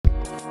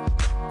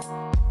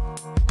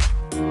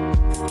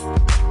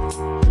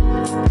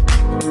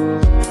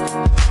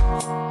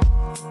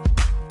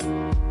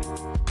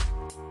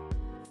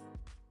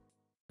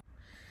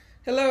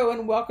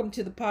welcome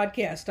to the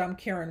podcast. I'm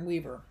Karen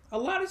Weaver. A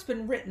lot has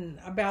been written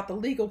about the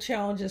legal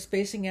challenges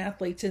facing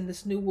athletes in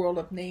this new world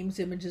of names,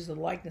 images, and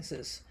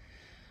likenesses.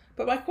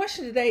 But my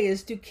question today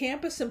is, do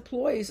campus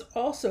employees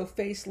also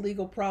face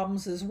legal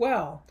problems as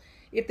well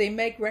if they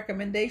make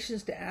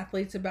recommendations to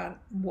athletes about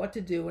what to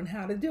do and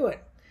how to do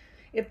it?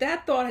 If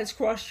that thought has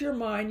crossed your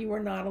mind, you are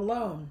not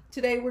alone.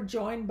 Today we're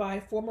joined by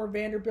former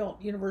Vanderbilt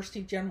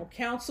University General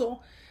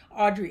Counsel,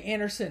 Audrey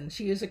Anderson.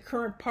 She is a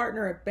current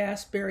partner at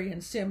Bass, Berry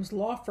 & Sims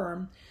law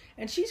firm,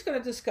 and she's going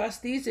to discuss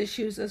these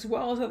issues as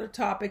well as other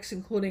topics,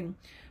 including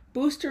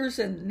boosters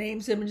and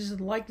names, images,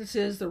 and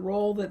likenesses, the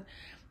role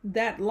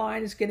that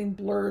line is getting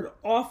blurred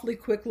awfully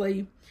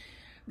quickly,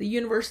 the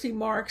university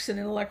marks and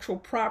intellectual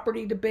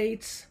property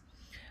debates,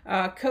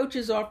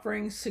 coaches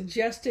offering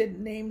suggested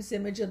names,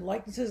 image, and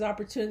likenesses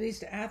opportunities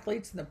to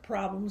athletes and the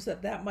problems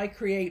that might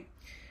create,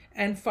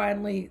 and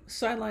finally,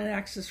 sideline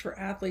access for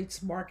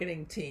athletes'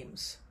 marketing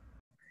teams.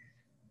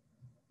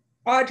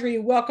 Audrey,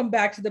 welcome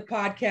back to the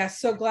podcast.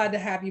 So glad to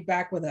have you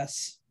back with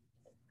us.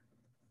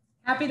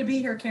 Happy to be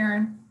here,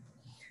 Karen.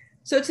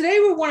 So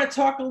today we want to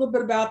talk a little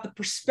bit about the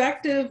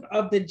perspective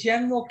of the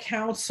general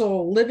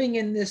counsel living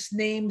in this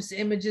names,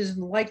 images,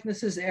 and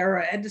likenesses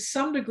era, and to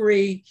some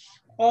degree,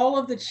 all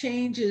of the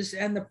changes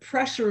and the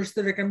pressures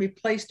that are going to be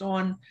placed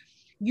on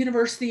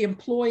university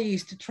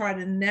employees to try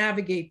to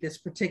navigate this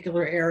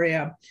particular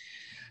area.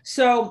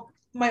 So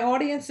my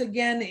audience,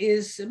 again,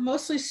 is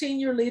mostly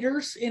senior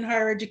leaders in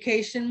higher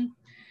education.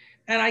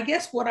 And I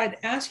guess what I'd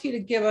ask you to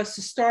give us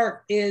to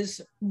start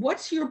is,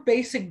 what's your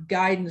basic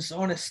guidance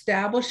on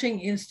establishing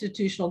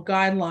institutional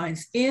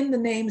guidelines in the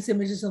names,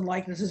 images, and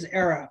likenesses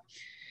era?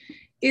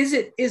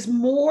 Is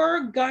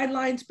more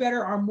guidelines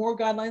better? Are more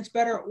guidelines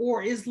better?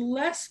 Or is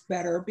less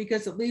better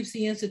because it leaves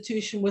the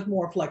institution with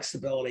more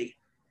flexibility?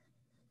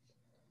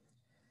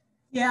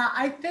 Yeah,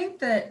 I think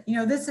that,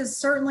 this is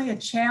certainly a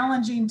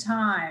challenging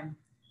time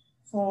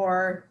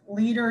for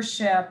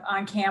leadership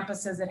on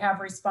campuses that have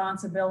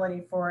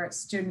responsibility for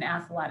student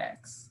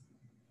athletics.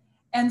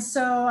 And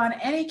so on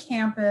any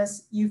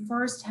campus, you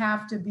first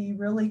have to be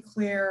really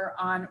clear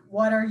on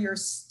what are your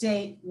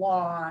state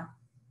law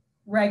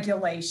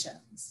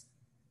regulations.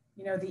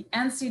 The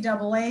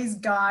NCAA's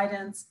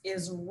guidance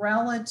is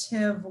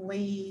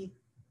relatively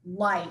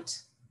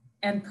light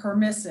and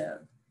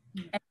permissive.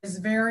 And is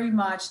very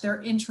much,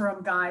 their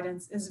interim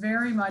guidance is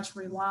very much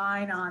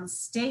relying on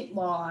state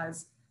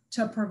laws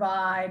to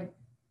provide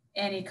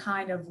any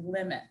kind of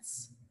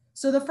limits.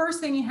 So the first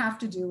thing you have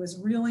to do is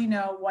really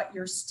know what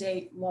your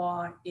state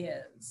law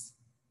is.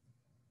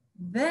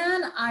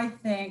 Then I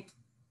think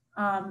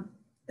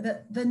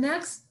the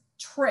next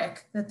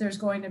trick that there's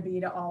going to be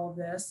to all of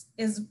this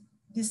is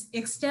this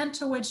extent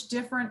to which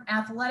different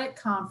athletic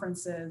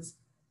conferences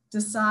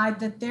decide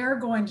that they're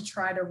going to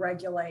try to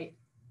regulate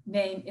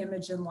name,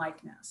 image, and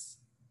likeness.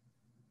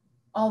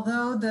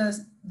 Although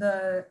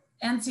the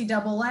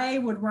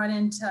NCAA would run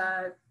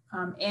into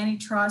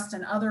antitrust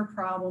and other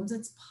problems,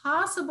 it's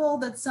possible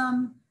that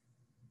some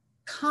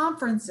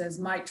conferences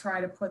might try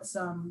to put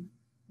some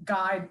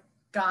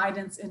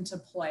guidance into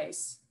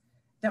place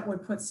that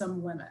would put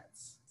some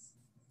limits.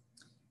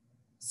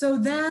 So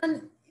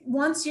then,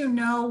 once you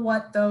know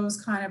what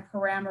those kind of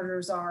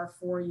parameters are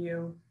for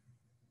you,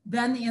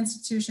 then the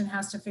institution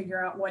has to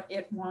figure out what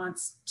it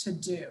wants to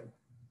do.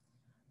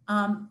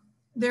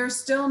 There's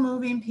still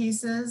moving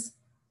pieces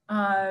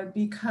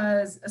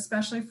because,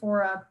 especially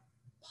for a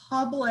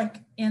public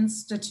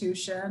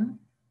institution,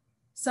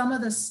 some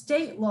of the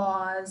state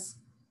laws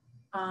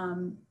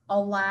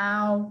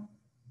allow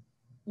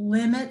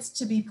limits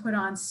to be put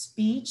on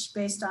speech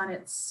based on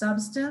its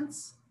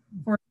substance.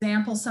 For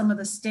example, some of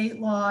the state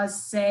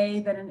laws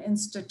say that an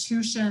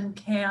institution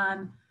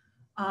can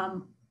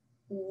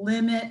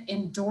limit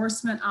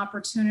endorsement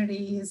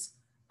opportunities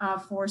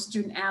for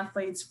student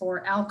athletes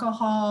for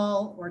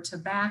alcohol or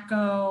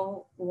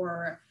tobacco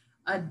or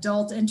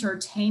adult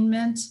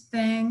entertainment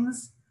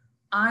things.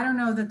 I don't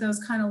know that those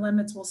kind of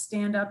limits will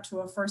stand up to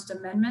a First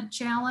Amendment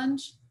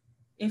challenge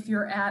if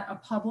you're at a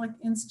public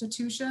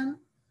institution,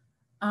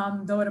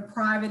 though at a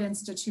private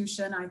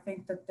institution, I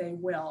think that they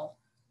will.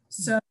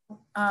 So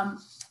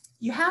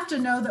you have to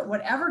know that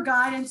whatever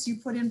guidance you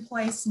put in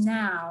place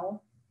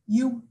now,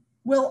 you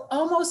will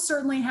almost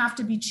certainly have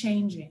to be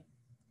changing,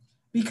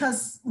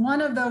 because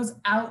one of those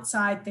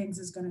outside things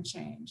is going to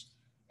change.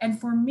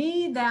 And for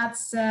me, that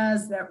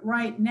says that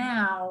right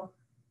now,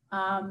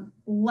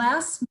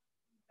 less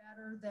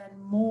better than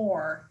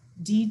more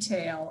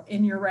detail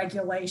in your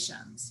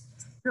regulations.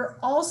 You're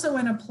also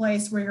in a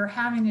place where you're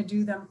having to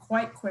do them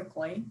quite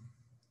quickly,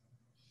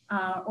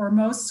 or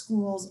most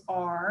schools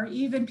are.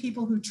 Even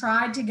people who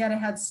tried to get a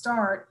head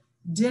start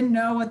didn't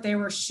know what they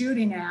were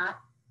shooting at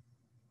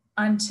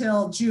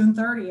until June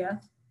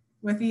 30th.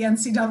 With the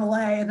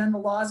NCAA, and then the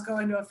laws go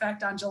into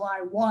effect on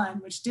July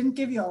 1, which didn't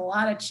give you a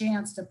lot of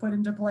chance to put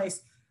into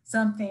place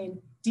something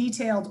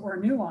detailed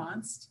or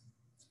nuanced.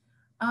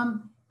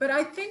 But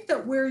I think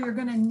that where you're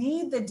going to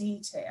need the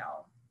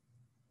detail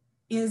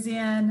is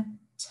in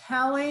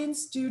telling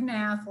student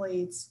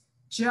athletes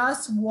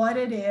just what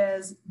it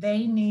is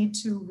they need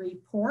to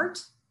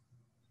report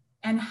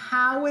and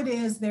how it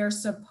is they're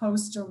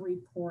supposed to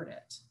report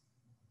it.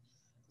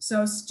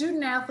 So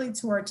student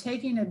athletes who are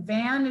taking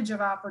advantage of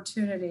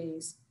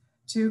opportunities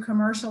to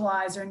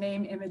commercialize their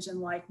name, image, and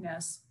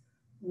likeness,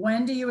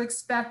 when do you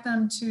expect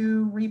them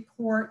to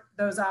report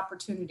those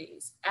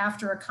opportunities?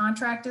 After a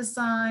contract is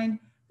signed,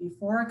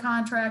 before a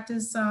contract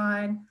is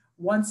signed,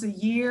 once a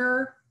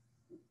year?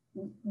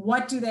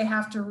 What do they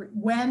have to,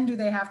 when do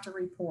they have to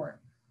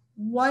report?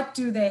 What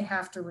do they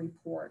have to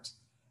report?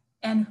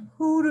 And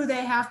who do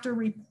they have to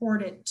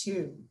report it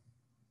to?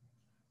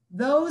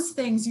 Those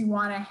things you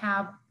want to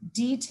have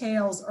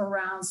details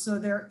around so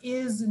there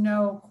is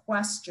no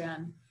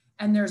question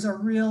and there's a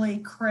really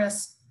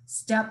crisp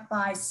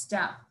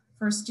step-by-step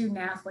for student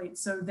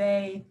athletes so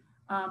they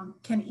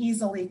can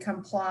easily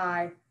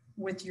comply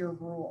with your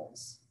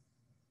rules.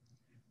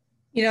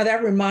 You know,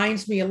 that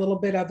reminds me a little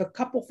bit of a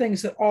couple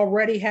things that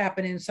already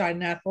happen inside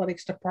an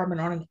athletics department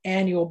on an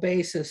annual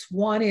basis.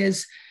 One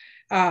is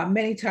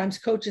many times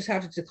coaches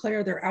have to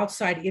declare their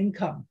outside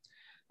income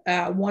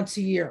once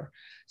a year.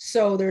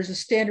 So there's a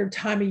standard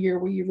time of year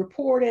where you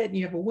report it and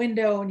you have a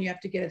window and you have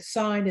to get it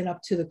signed and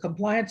up to the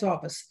compliance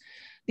office.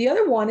 The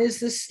other one is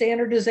the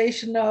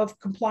standardization of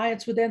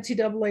compliance with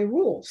NCAA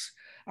rules.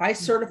 I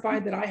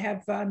certified that I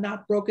have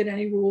not broken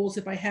any rules.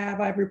 If I have,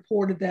 I've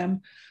reported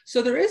them.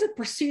 So there is a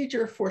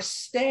procedure for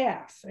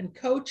staff and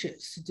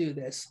coaches to do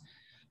this.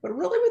 But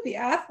really with the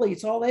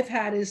athletes, all they've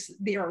had is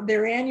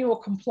their annual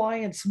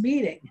compliance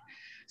meeting.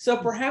 So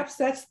perhaps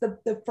that's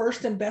the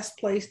first and best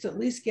place to at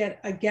least get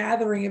a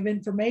gathering of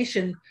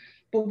information.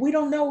 But we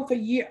don't know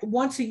if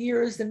once a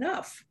year is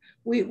enough.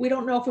 We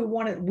don't know if we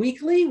want it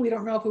weekly. We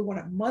don't know if we want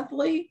it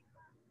monthly.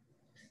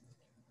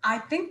 I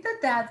think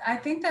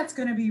that's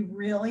going to be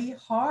really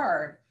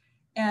hard.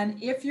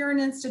 And if you're an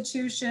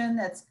institution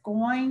that's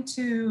going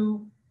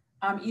to,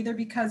 either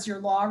because your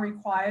law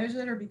requires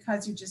it or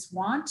because you just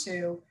want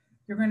to,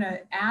 you're going to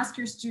ask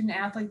your student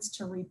athletes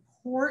to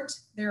report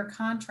their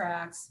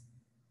contracts,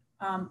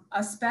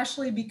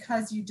 especially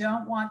because you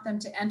don't want them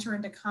to enter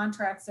into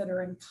contracts that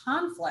are in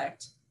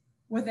conflict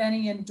with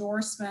any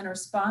endorsement or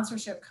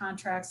sponsorship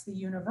contracts the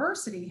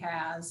university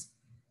has.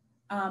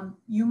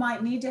 You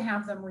might need to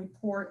have them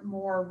report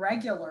more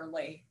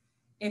regularly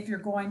if you're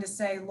going to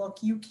say, look,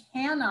 you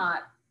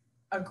cannot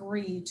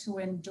agree to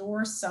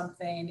endorse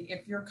something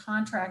if your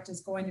contract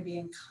is going to be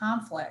in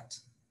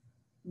conflict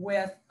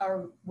with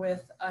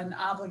an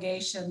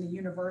obligation the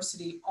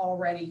university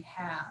already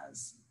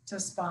has to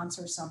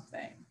sponsor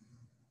something.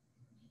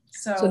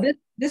 So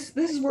this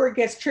is where it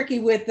gets tricky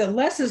with the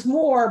less is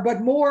more,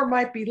 but more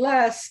might be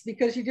less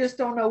because you just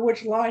don't know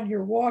which line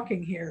you're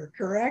walking here,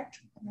 correct?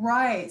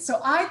 Right.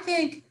 So I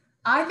think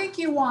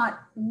you want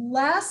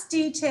less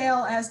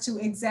detail as to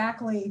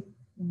exactly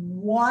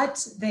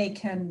what they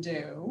can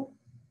do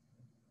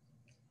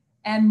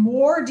and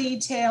more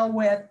detail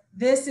with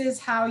this is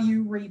how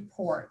you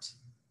report.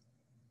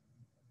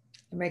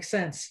 It makes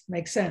sense.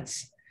 Makes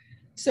sense.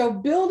 So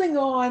building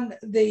on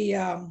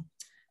the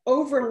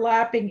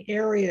overlapping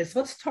areas,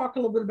 let's talk a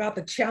little bit about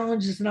the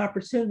challenges and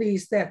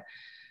opportunities that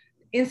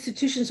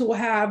institutions will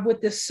have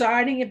with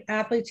deciding if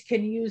athletes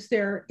can use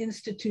their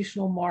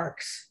institutional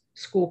marks,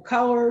 school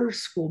colors,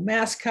 school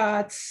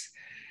mascots,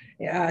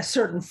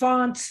 certain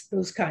fonts,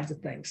 those kinds of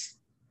things.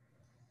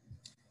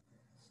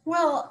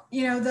 Well,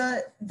 you know,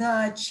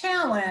 the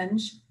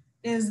challenge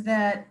is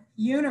that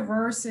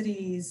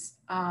universities'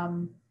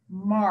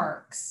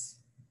 marks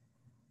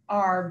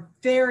are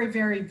very,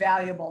 very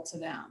valuable to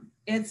them.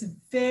 It's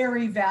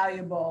very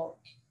valuable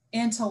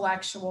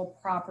intellectual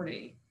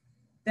property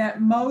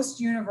that most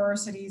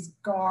universities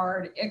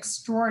guard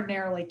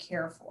extraordinarily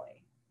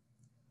carefully.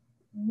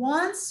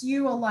 Once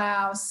you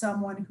allow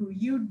someone who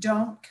you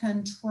don't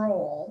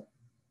control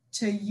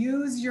to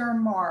use your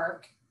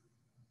mark,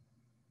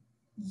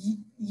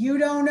 you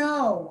don't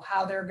know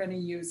how they're going to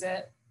use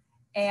it,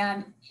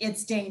 and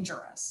it's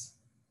dangerous.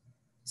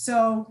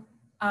 So,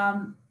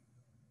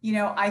 you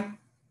know,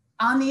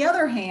 on the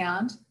other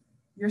hand,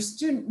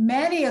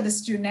 many of the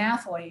student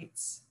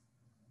athletes,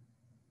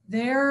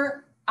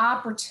 their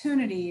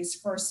opportunities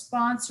for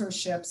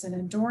sponsorships and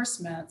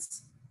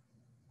endorsements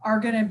are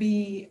going to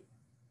be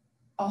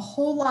a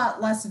whole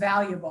lot less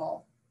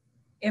valuable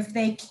if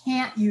they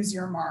can't use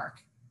your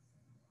mark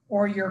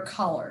or your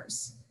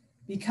colors,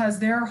 because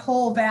their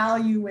whole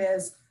value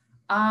is,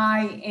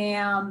 I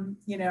am,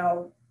 you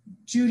know,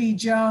 Judy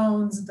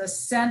Jones, the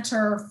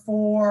center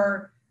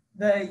for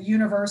the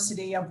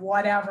university of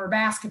whatever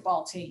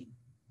basketball team.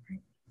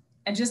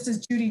 And just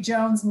as Judy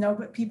Jones,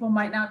 people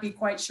might not be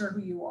quite sure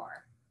who you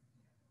are.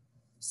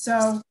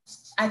 So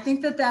I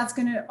think that that's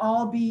going to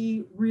all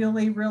be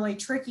really, really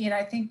tricky. And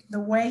I think the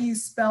way you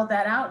spelled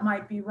that out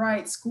might be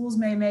right. Schools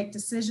may make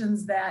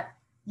decisions that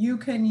you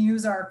can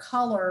use our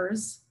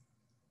colors,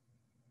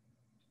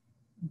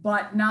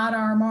 but not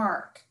our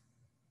mark.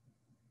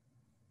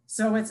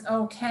 So it's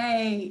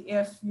okay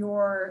if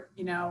you're,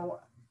 you know,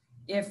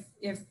 if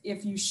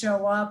you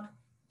show up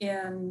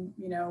in,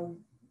 you know,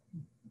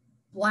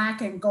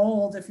 black and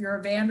gold if you're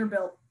a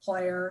Vanderbilt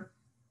player,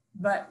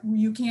 but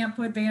you can't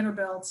put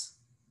Vanderbilts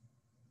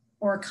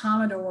or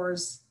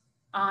Commodores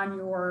on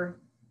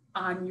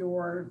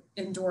your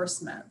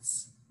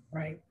endorsements.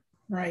 Right,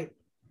 right,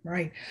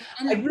 right.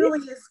 And it really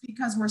is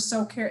because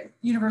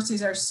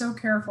universities are so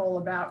careful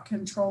about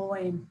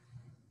controlling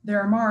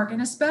their mark.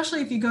 And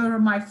especially if you go to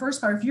my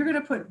first part, if you're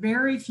going to put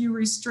very few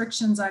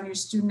restrictions on your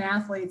student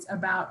athletes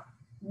about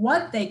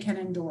what they can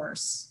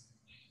endorse,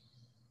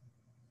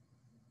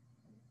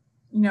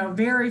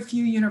 very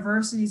few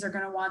universities are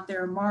going to want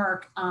their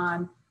mark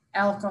on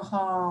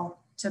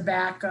alcohol,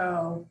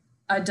 tobacco,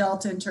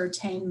 adult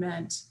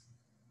entertainment,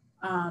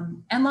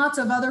 and lots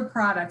of other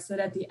products that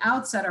at the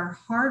outset are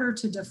harder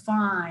to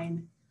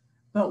define,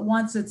 but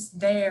once it's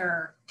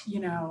there,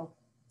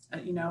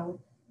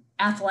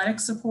 athletic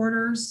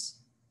supporters,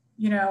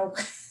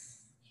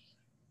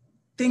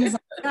 things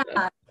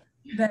like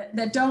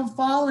that don't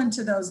fall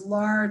into those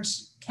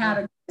large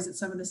categories that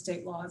some of the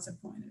state laws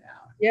have pointed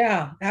out.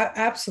 Yeah,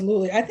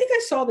 absolutely. I think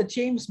I saw that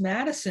James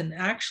Madison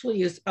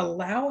actually is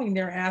allowing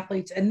their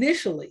athletes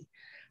initially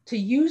to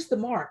use the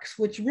marks,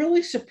 which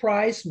really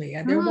surprised me.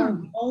 And they're one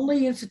of the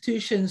only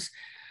institutions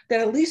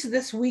that at least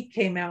this week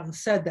came out and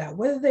said that.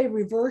 Whether they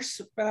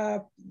reverse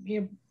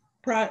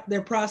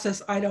their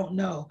process, I don't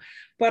know.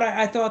 But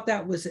I thought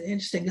that was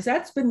interesting because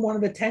that's been one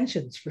of the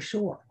tensions for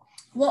sure.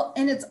 Well,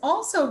 and it's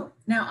also,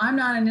 now I'm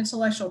not an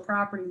intellectual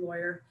property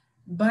lawyer,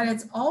 but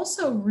it's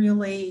also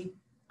really,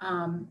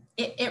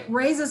 it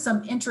raises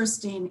some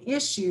interesting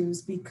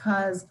issues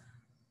because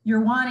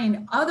you're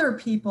wanting other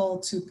people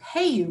to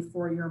pay you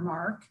for your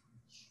mark.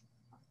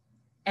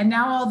 And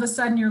now all of a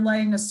sudden you're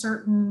letting a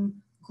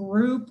certain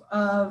group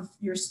of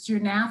your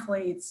student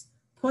athletes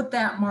put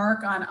that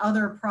mark on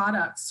other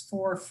products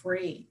for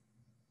free.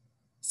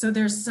 So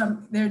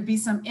there'd be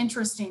some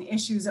interesting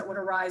issues that would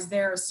arise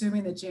there,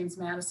 assuming that James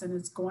Madison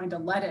is going to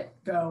let it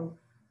go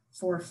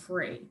for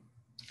free.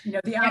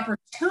 The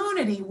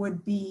opportunity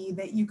would be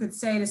that you could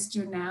say to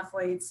student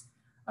athletes,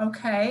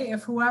 okay,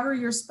 if whoever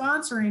you're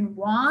sponsoring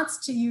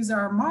wants to use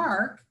our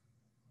mark,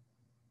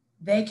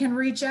 they can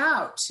reach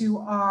out to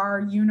our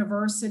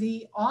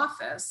university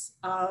office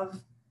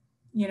of,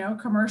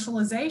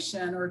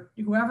 commercialization or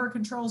whoever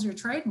controls your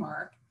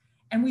trademark.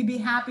 And we'd be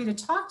happy to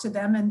talk to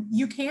them, and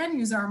you can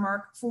use our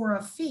mark for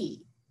a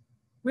fee.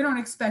 We don't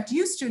expect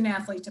you, student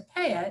athlete, to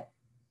pay it.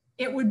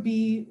 It would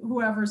be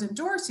whoever's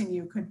endorsing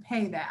you could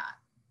pay that.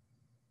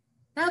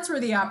 That's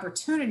where the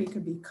opportunity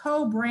could be,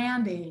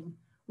 co-branding,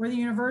 where the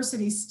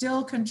university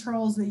still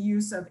controls the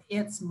use of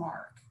its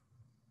mark.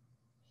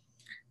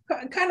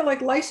 Kind of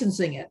like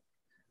licensing it.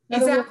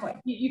 Exactly.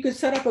 You could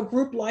set up a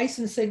group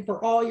licensing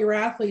for all your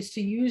athletes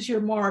to use your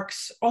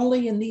marks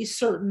only in these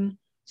certain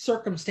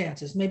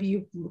circumstances. Maybe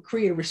you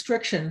create a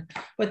restriction,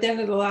 but then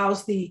it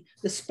allows the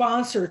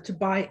sponsor to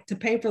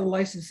pay for the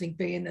licensing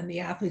fee, and then the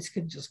athletes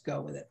can just go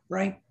with it,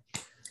 right?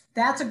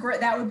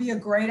 That would be a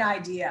great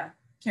idea,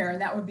 Karen.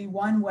 That would be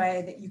one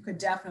way that you could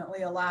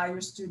definitely allow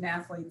your student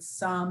athletes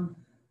some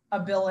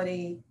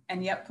ability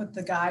and yet put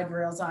the guide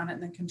rails on it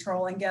and the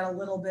control and get a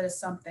little bit of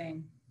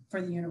something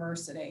for the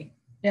university.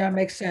 Yeah, it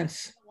makes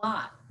sense. A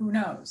lot, who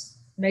knows?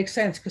 Makes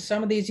sense, because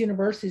some of these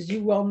universities,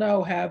 you well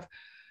know, have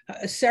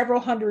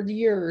several hundred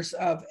years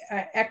of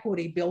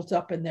equity built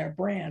up in their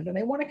brand, and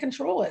they want to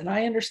control it. And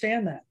I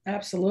understand that.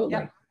 Absolutely.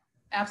 Yep,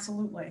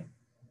 absolutely.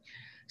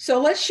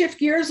 So let's shift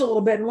gears a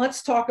little bit and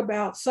let's talk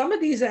about some of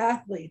these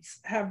athletes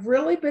have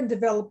really been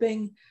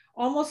developing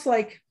almost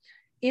like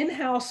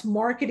in-house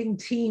marketing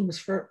teams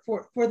for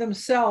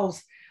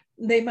themselves.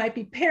 They might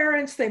be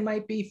parents, they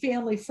might be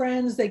family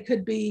friends, they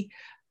could be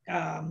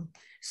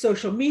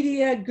social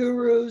media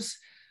gurus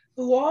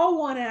who all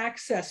want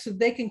access so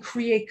they can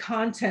create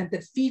content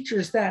that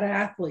features that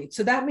athlete.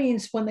 So that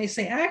means when they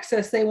say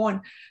access, they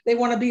want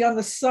to be on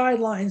the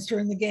sidelines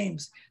during the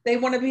games. They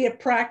want to be at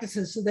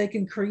practices so they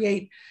can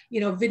create,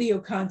 video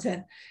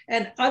content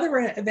and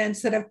other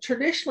events that have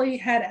traditionally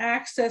had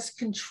access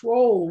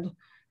controlled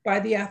by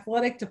the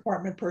athletic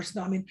department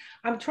personnel. I mean,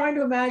 I'm trying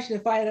to imagine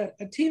if I had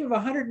a team of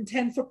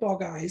 110 football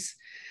guys,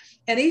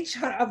 and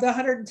each of the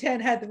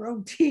 110 had their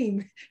own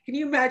team. Can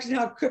you imagine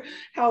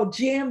how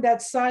jammed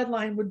that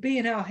sideline would be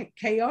and how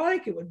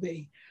chaotic it would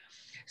be?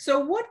 So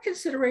what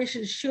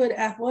considerations should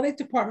athletic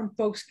department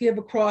folks give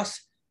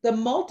across the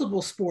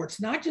multiple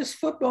sports, not just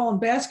football and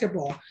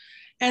basketball,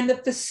 and the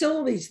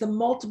facilities, the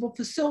multiple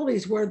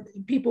facilities where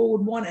people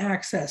would want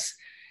access?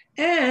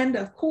 And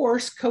of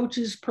course,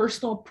 coaches'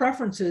 personal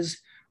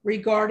preferences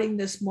regarding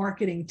this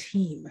marketing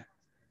team.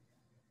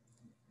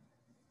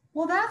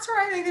 Well, that's where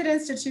I think that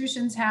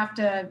institutions have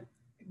to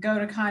go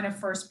to kind of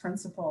first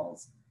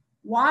principles.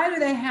 Why do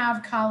they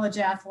have college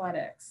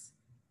athletics?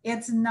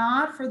 It's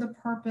not for the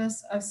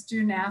purpose of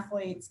student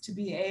athletes to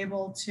be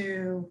able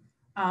to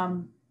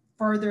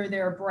further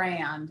their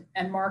brand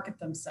and market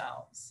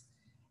themselves.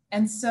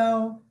 And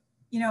so,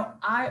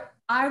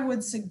 I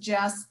would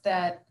suggest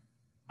that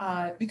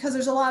because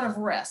there's a lot of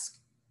risk.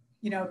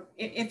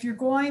 If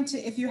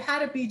you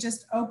had it be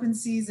just open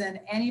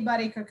season,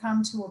 anybody could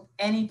come to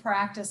any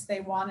practice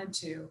they wanted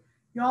to.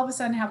 you all of a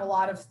sudden have a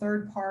lot of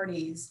third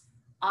parties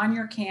on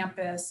your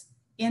campus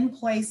in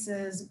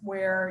places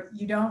where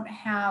you don't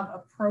have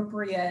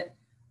appropriate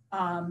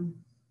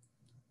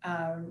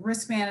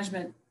risk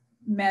management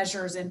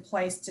measures in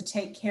place to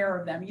take care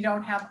of them. You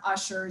don't have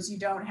ushers, you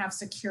don't have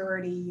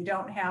security, you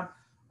don't have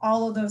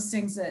all of those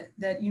things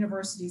that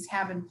universities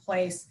have in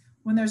place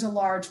when there's a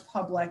large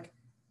public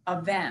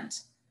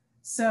event.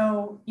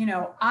 So, you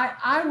know,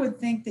 I would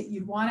think that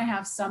you'd want to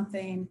have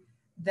something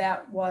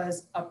that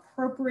was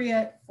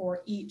appropriate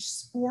for each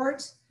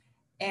sport,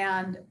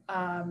 and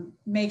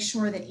make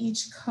sure that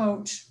each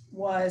coach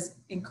was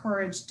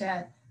encouraged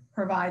to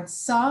provide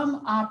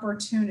some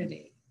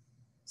opportunity.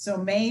 So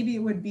maybe it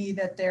would be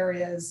that there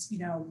is, you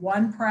know,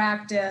 one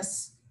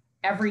practice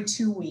every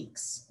 2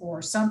 weeks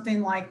or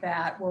something like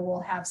that, where we'll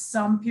have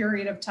some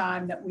period of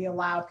time that we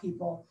allow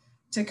people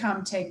to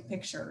come take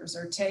pictures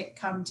or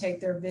come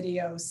take their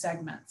video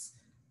segments.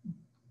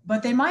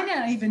 But they might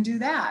not even do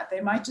that.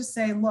 They might just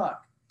say, look,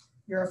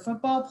 you're a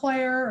football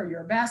player or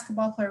you're a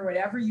basketball player,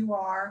 whatever you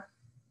are.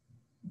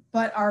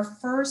 But our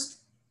first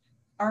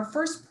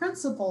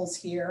principles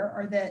here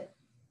are that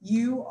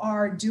you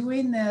are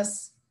doing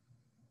this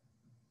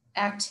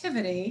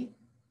activity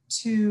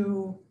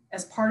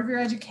as part of your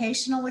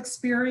educational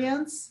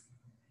experience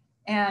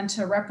and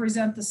to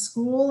represent the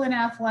school in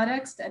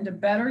athletics and to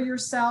better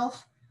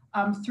yourself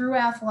through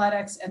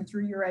athletics and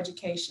through your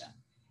education.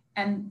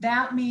 And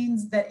that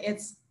means that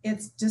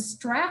it's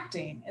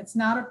distracting. It's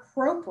not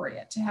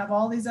appropriate to have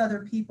all these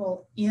other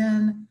people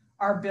in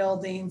our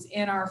buildings,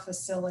 in our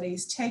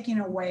facilities, taking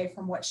away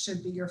from what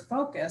should be your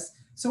focus.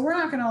 So we're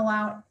not going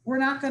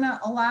to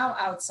allow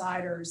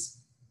outsiders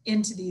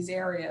into these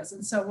areas.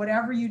 And so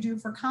whatever you do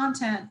for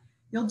content,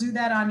 you'll do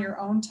that on your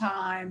own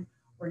time,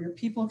 or your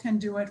people can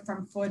do it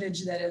from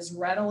footage that is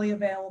readily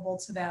available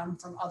to them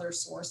from other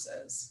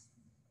sources.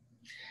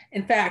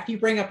 In fact, you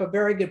bring up a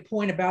very good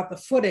point about the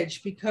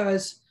footage,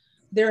 because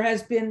there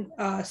has been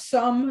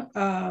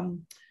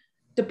some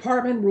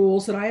department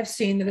rules that I have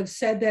seen that have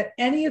said that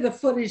any of the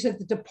footage that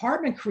the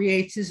department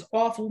creates is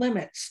off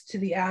limits to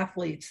the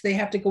athletes. They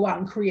have to go out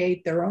and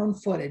create their own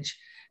footage.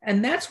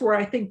 And that's where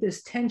I think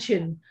this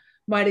tension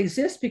might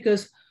exist,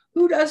 because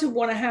who doesn't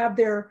want to have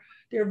their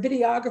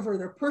videographer,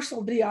 their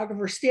personal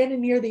videographer, standing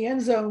near the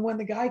end zone when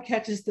the guy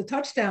catches the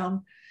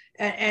touchdown,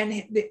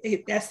 and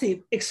that's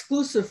the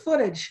exclusive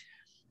footage.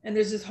 And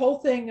there's this whole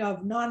thing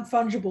of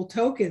non-fungible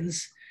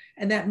tokens,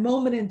 and that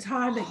moment in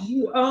time that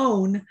you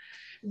own,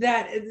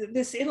 that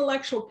this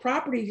intellectual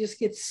property just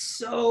gets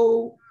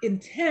so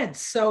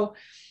intense. So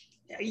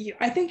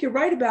I think you're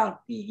right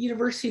about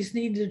universities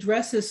needing to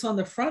address this on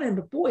the front end,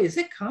 but boy, is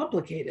it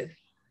complicated.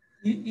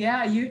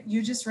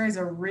 You just raise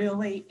a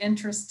really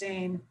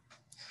interesting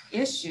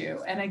issue.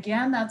 And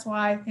again, that's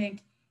why I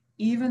think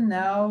even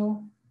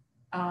though,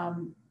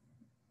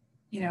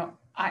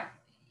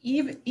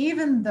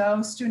 even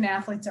though student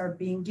athletes are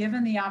being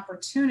given the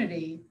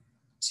opportunity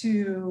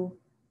to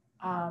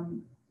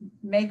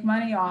make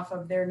money off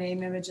of their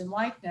name, image, and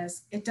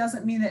likeness, it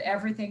doesn't mean that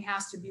everything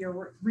has to be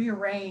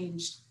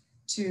rearranged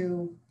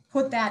to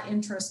put that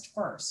interest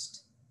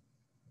first.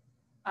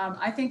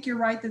 I think you're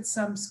right that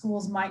some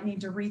schools might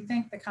need to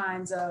rethink the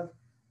kinds of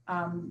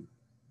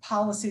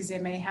policies they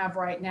may have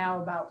right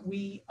now about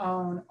we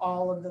own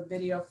all of the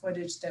video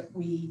footage that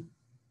we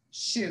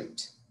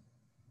shoot.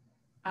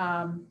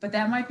 But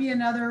that might be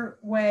another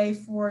way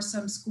for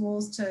some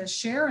schools to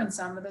share in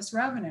some of this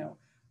revenue.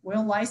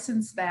 We'll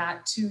license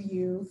that to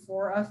you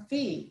for a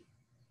fee,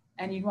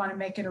 and you'd want to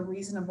make it a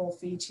reasonable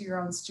fee to your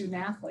own student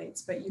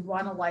athletes, but you'd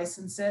want to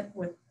license it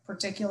with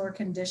particular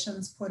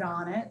conditions put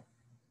on it,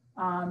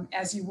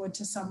 as you would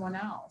to someone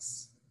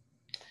else.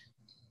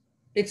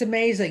 It's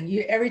amazing.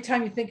 Every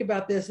time you think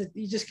about this,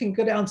 you just can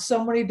go down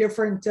so many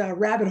different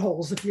rabbit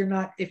holes if you're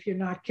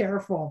not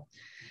careful.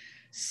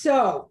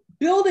 So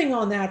building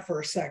on that for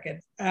a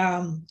second,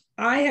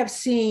 I have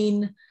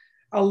seen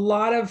a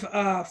lot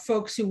of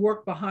folks who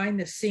work behind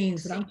the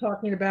scenes, and I'm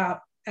talking about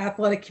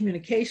athletic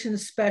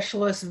communications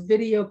specialists,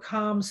 video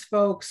comms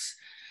folks,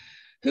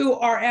 who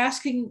are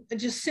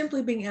just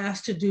simply being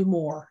asked to do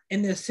more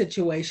in this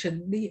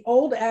situation. The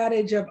old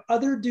adage of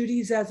other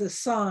duties as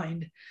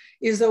assigned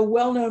is a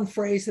well-known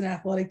phrase in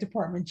athletic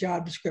department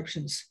job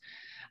descriptions.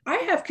 I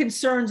have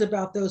concerns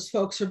about those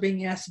folks who are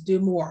being asked to do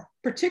more,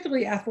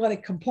 particularly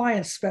athletic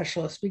compliance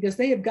specialists, because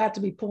they have got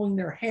to be pulling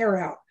their hair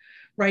out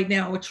right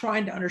now with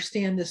trying to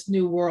understand this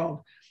new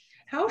world.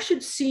 How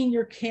should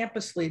senior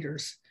campus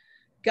leaders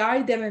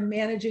guide them in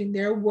managing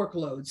their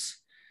workloads?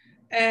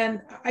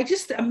 And I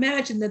just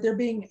imagine that they're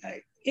being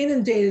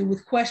inundated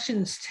with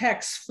questions,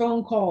 texts,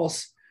 phone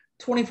calls,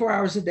 24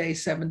 hours a day,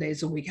 7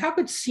 days a week. How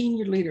could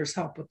senior leaders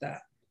help with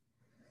that?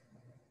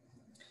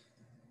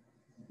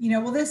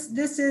 Well, this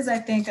is, I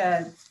think,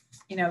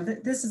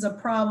 this is a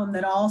problem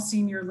that all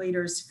senior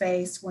leaders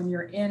face when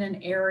you're in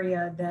an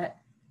area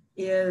that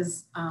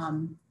is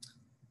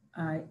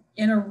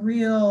in a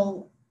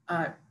real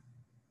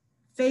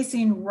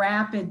facing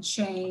rapid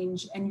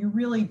change, and you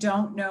really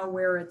don't know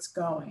where it's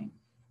going.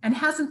 And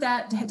doesn't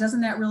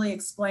that really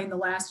explain the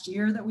last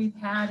year that we've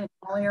had in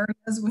all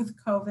areas with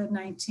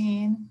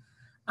COVID-19?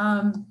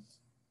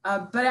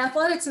 But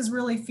athletics is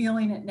really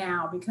feeling it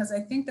now, because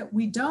I think that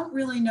we don't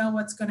really know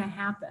what's going to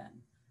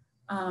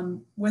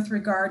happen with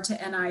regard to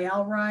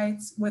NIL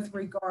rights, with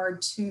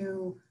regard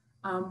to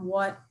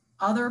what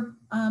other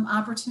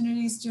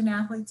opportunities student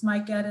athletes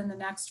might get in the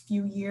next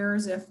few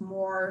years if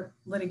more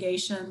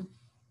litigation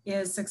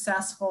is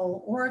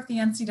successful, or if the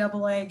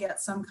NCAA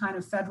gets some kind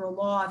of federal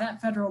law. That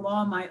federal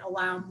law might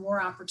allow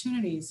more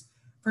opportunities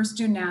for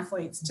student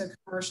athletes to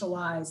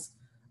commercialize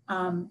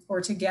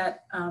or to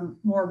get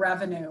more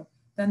revenue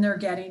than they're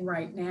getting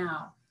right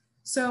now.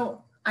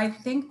 So I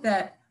think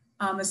that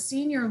a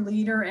senior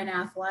leader in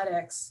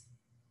athletics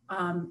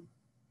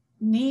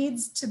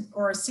needs to,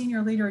 or a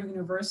senior leader at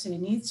university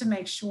needs to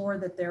make sure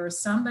that there is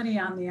somebody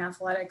on the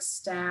athletics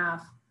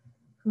staff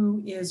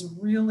who is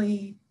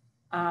really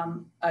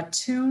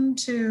attuned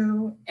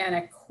to and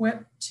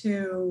equipped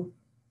to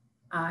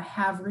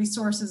have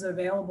resources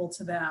available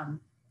to them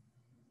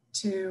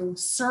to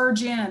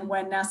surge in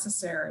when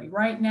necessary.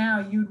 Right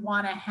now, you'd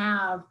want to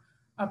have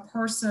a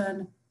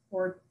person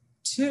or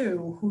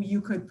two who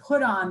you could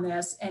put on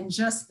this and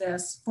just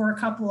this for a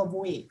couple of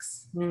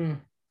weeks,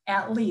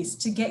 at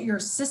least, to get your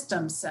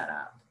system set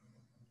up,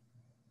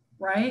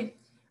 right?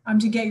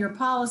 To get your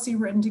policy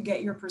written, to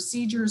get your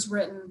procedures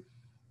written.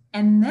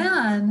 And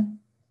then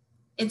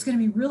it's going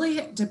to be really,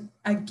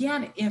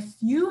 again, if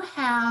you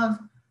have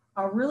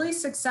a really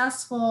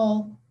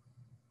successful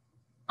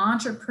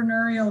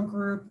entrepreneurial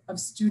group of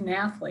student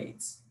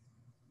athletes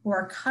who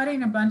are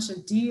cutting a bunch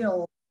of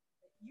deals,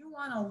 you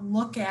want to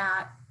look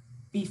at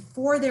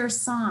before they're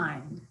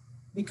signed,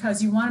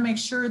 because you want to make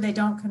sure they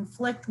don't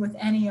conflict with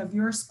any of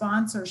your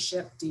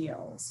sponsorship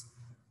deals.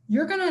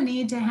 You're going to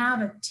need to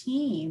have a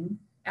team,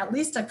 at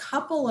least a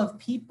couple of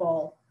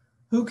people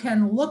who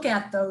can look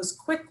at those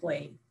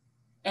quickly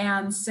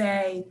and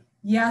say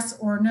yes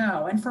or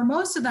no. And for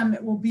most of them,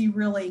 it will be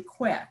really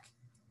quick.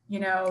 You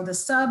know, the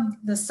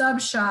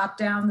sub shop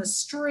down the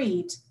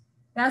street,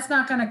 that's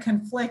not going to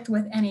conflict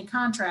with any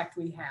contract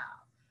we have.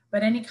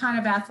 But any kind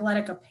of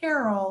athletic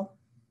apparel,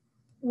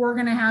 we're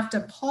going to have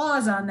to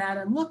pause on that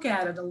and look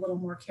at it a little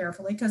more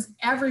carefully, because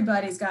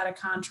everybody's got a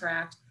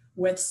contract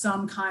with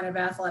some kind of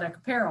athletic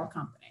apparel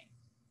company.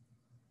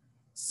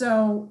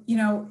 So, you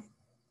know,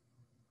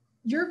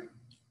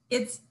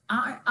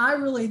 I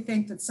really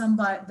think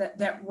that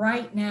that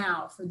right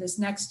now for this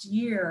next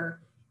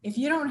year, if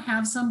you don't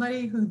have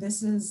somebody who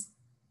this is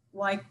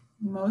like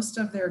most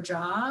of their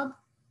job,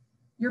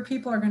 your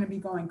people are going to be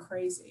going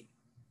crazy.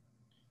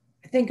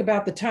 I think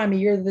about the time of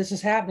year that this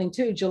is happening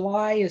too.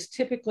 July is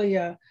typically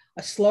a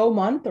slow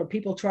month, or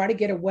people try to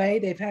get away.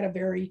 They've had a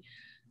very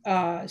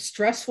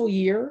stressful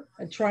year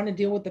trying to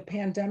deal with the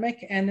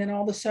pandemic. And then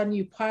all of a sudden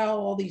you pile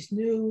all these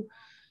new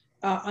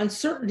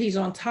uncertainties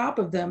on top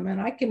of them.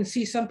 And I can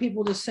see some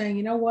people just saying,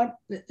 you know what,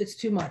 it's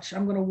too much.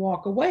 I'm going to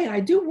walk away. And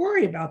I do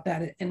worry about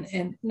that.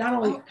 And not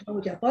only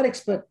college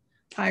athletics, but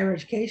higher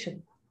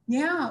education.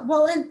 Yeah.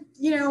 Well, and,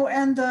 you know,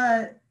 and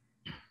the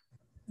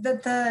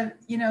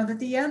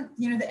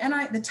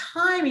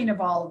timing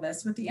of all of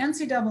this with the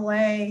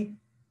NCAA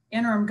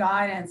interim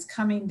guidance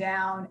coming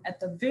down at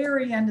the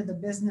very end of the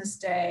business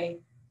day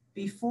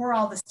before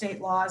all the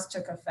state laws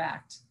took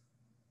effect,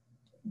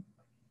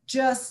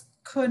 just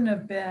couldn't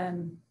have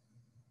been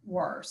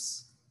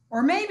worse.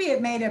 Or maybe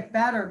it made it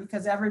better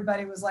because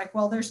everybody was like,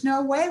 well, there's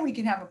no way we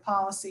can have a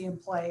policy in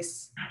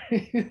place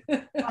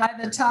by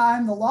the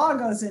time the law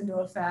goes into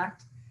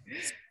effect.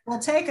 We'll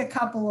take a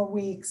couple of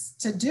weeks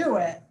to do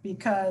it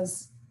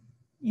because,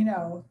 you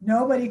know,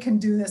 nobody can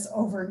do this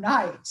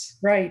overnight.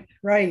 Right.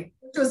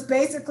 Which was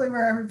basically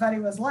where everybody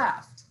was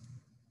left.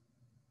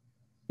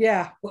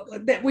 Yeah,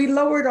 we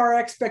lowered our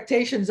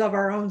expectations of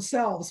our own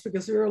selves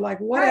because we were like,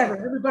 whatever,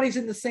 right. Everybody's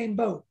in the same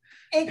boat.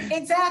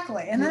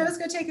 Exactly. And then it was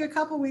going to take you a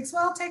couple of weeks.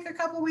 Well, I'll take a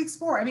couple of weeks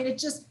more. I mean,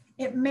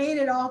 it made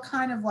it all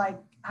kind of like,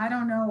 I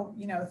don't know,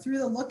 you know, through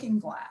the looking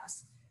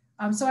glass.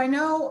 So I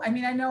know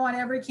on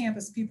every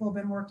campus, people have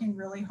been working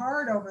really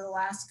hard over the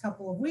last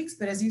couple of weeks.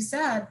 But as you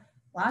said,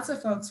 lots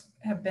of folks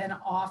have been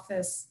off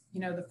this, you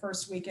know, the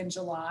first week in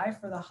July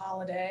for the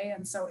holiday.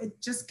 And so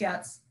it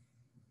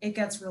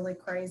gets really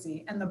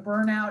crazy. And the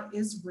burnout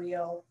is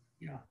real.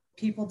 Yeah.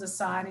 People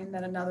deciding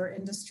that another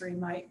industry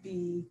might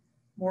be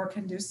more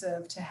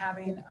conducive to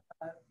having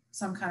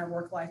some kind of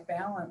work-life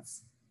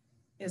balance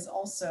is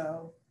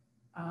also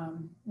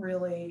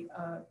really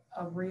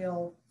a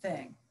real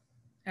thing.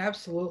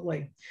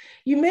 Absolutely.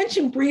 You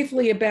mentioned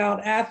briefly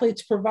about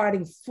athletes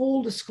providing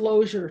full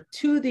disclosure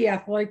to the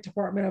athletic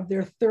department of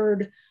their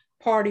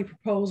third-party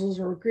proposals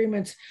or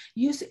agreements.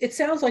 It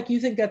sounds like you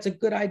think that's a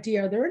good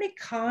idea. Are there any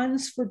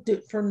cons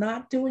for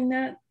not doing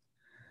that?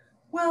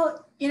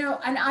 Well, you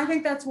know, and I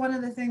think that's one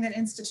of the things that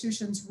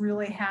institutions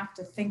really have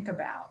to think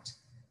about.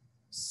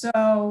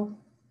 So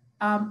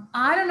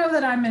I don't know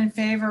that I'm in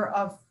favor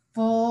of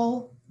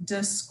full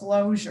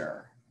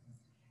disclosure.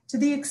 To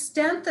the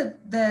extent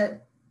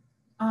that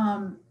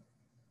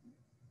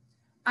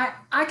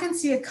I can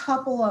see a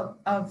couple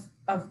of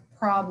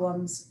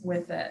problems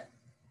with it.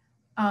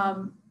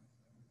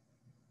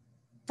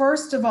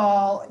 First of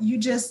all,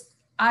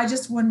 I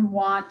just wouldn't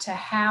want to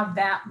have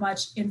that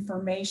much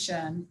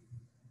information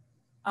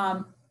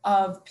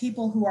of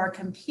people who are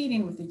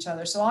competing with each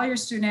other. So all your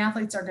student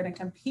athletes are going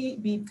to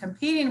be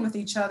competing with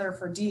each other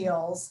for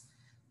deals.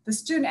 The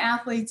student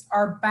athletes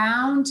are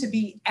bound to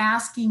be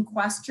asking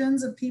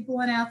questions of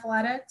people in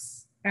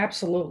athletics.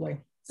 Absolutely.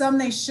 Some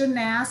they shouldn't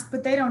ask,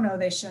 but they don't know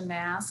they shouldn't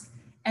ask.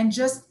 And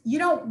you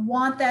don't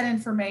want that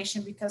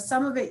information because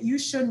some of it you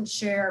shouldn't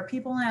share.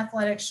 People in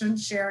athletics shouldn't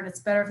share, and it's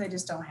better if they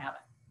just don't have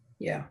it.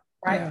 Yeah.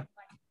 Right. Yeah.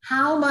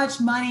 How much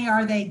money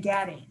are they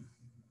getting?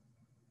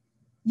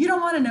 You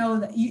don't want to know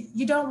that.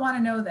 You don't want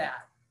to know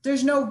that.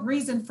 There's no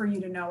reason for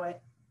you to know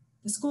it.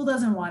 The school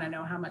doesn't want to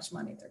know how much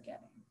money they're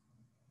getting.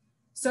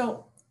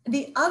 So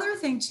the other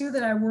thing too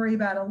that I worry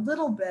about a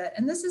little bit,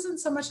 and this isn't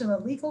so much of a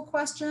legal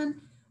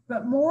question,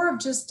 but more of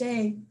just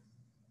the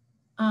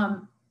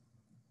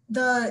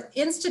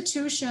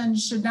institution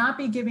should not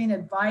be giving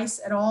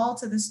advice at all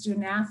to the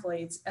student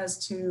athletes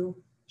as to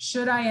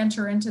should I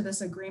enter into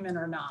this agreement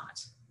or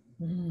not.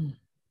 Mm.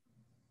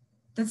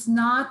 It's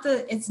not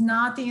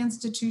the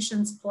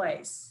institution's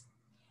place.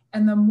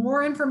 And the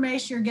more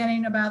information you're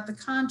getting about the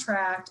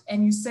contract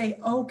and you say,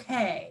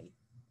 okay,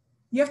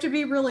 you have to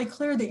be really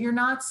clear that you're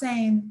not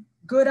saying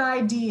good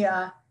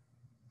idea,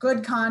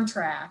 good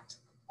contract.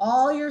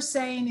 All you're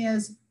saying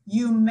is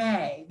you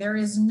may. There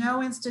is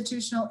no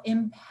institutional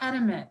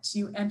impediment to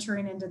you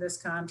entering into this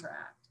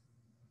contract.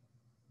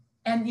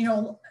 And,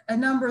 a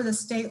number of the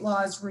state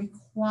laws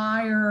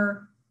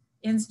require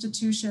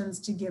institutions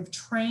to give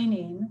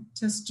training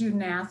to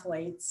student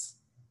athletes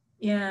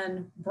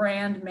in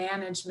brand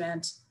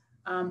management.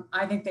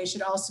 I think they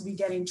should also be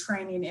getting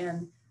training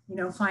in,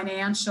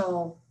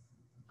 financial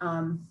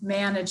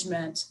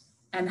management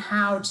and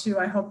how to,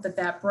 I hope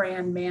that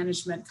brand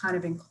management kind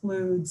of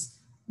includes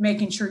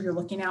making sure you're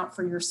looking out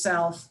for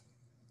yourself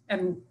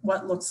and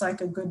what looks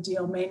like a good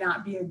deal may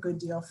not be a good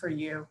deal for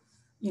you,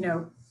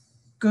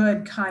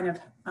 good kind of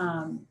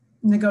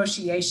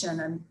negotiation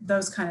and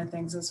those kind of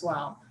things as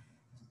well.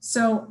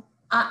 So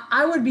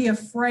I would be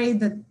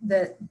afraid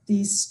that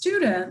these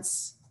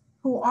students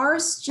who are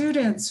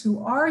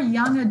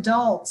young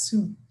adults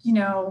who,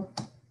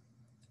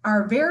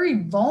 are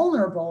very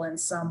vulnerable in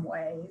some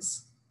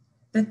ways,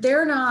 that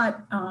they're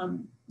not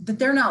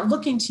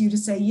looking to you to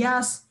say,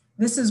 yes,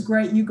 this is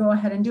great, you go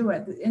ahead and do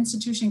it. The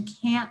institution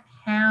can't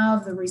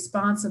have the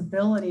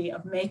responsibility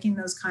of making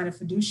those kind of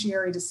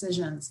fiduciary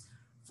decisions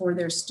for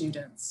their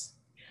students.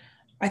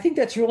 I think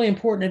that's really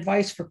important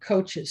advice for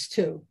coaches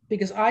too,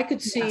 because I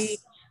could see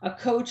Yes. a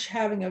coach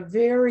having a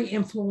very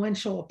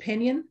influential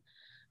opinion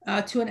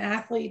to an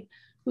athlete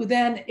who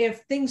then, if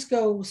things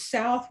go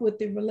south with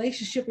the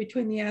relationship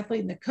between the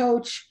athlete and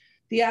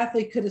the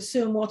athlete could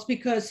assume, well, it's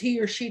because he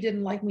or she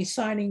didn't like me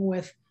signing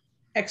with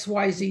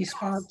XYZ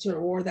sponsor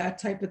or that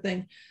type of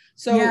thing.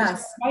 So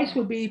yes. advice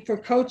would be for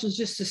coaches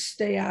just to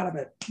stay out of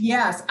it.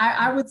 Yes,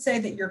 I would say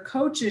that your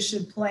coaches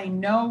should play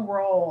no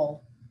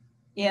role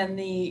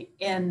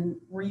in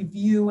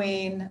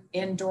reviewing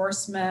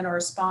endorsement or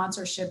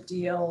sponsorship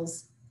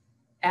deals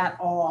at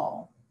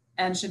all,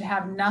 and should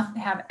have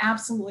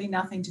absolutely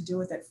nothing to do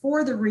with it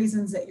for the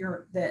reasons that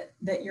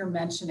you're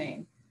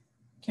mentioning,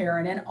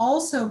 Karen, and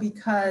also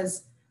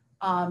because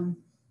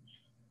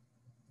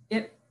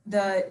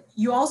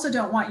you also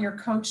don't want your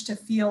coach to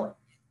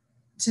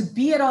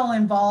be at all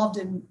involved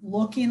in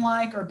looking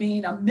like or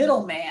being a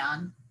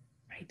middleman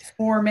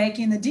for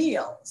making the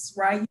deals,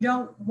 right? You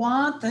don't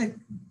want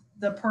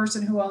the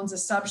person who owns a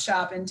sub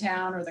shop in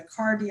town or the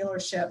car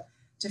dealership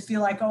to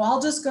feel like, oh,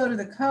 I'll just go to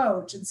the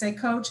coach and say,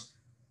 Coach,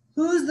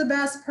 who's the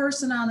best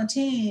person on the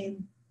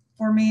team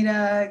for me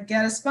to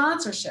get a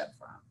sponsorship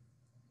from?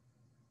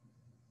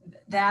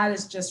 That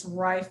is just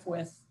rife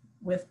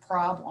with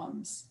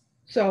problems.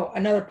 So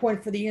another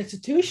point for the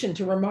institution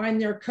to remind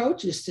their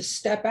coaches to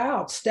step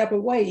out, step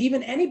away,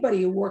 even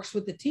anybody who works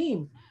with the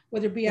team,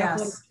 whether it be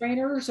athletic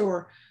trainers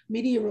or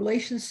media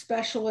relations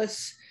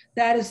specialists,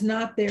 that is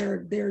not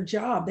their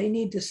job. They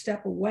need to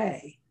step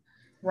away.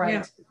 Right.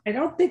 Yeah, I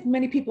don't think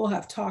many people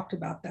have talked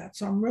about that.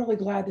 So I'm really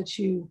glad that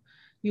you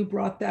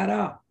brought that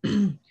up.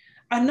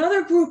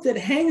 Another group that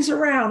hangs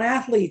around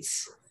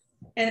athletes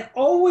and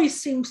always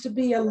seems to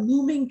be a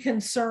looming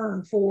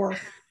concern for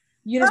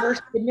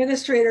university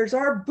administrators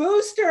are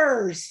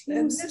boosters.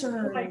 And this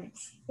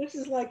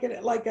is like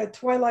a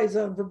twilight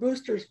zone for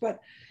boosters,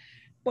 but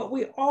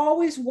we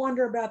always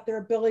wonder about their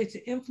ability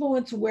to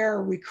influence where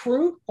a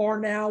recruit or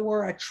now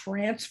where a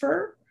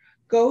transfer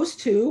goes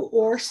to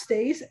or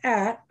stays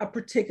at a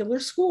particular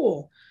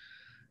school.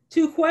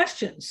 Two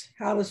questions.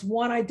 How does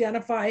one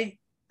identify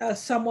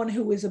someone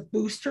who is a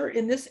booster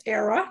in this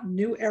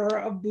new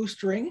era of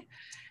boostering?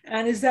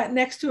 And is that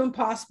next to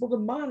impossible to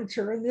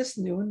monitor in this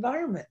new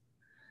environment?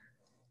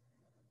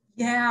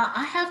 Yeah,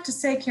 I have to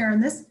say,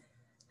 Karen,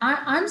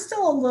 I'm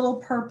still a little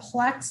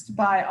perplexed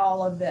by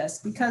all of this,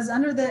 because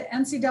under the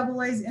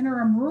NCAA's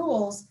interim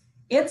rules,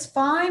 it's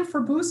fine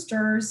for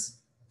boosters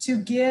to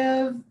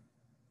give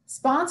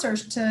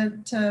sponsors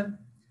to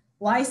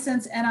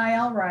license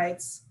NIL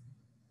rights,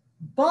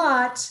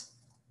 but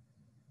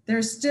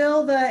there's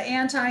still the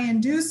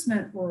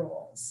anti-inducement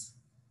rules.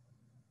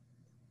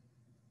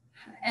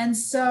 And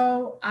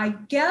so I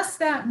guess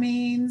that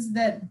means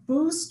that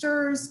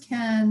boosters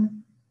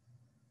can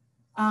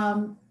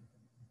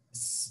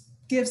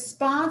give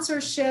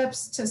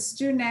sponsorships to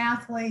student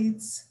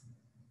athletes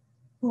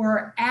who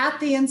are at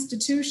the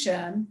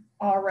institution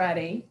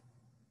already,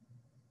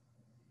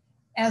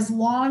 as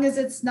long as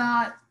it's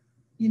not,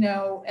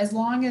 as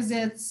long as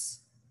it's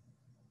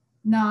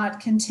not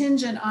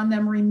contingent on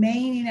them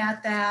remaining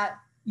at that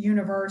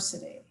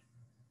university.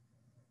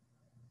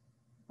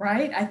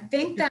 Right? I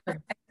think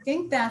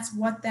that's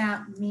what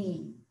that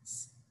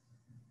means.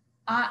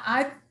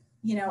 I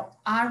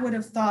would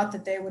have thought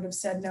that they would have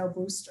said no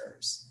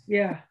boosters.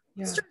 Yeah.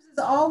 Boosters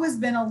has always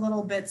been a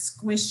little bit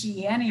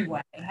squishy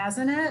anyway,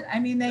 hasn't it? I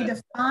mean, they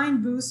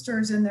define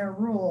boosters in their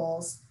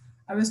rules.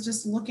 I was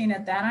just looking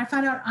at that and I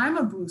found out I'm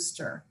a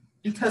booster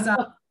because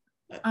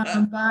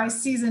I buy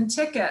season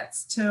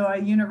tickets to a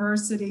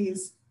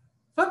university's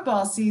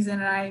football season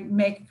and I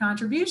make a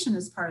contribution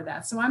as part of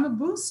that. So I'm a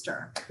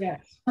booster.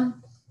 Yes.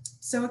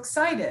 So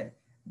excited.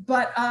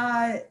 But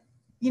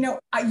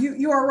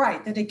you are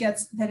right that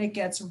it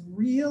gets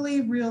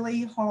really,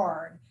 really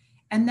hard.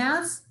 And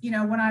that's,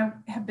 when I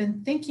have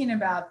been thinking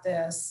about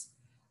this,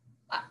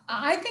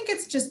 I think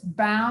it's just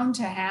bound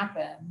to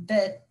happen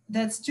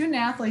that student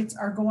athletes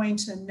are going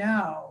to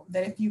know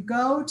that if you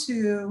go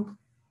to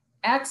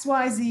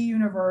XYZ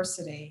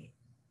University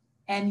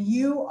and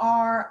you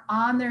are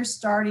on their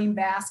starting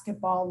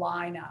basketball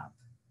lineup,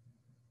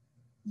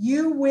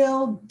 you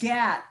will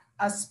get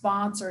a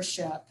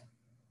sponsorship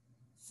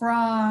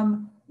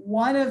from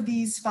one of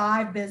these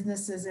 5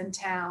 businesses in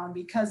town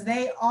because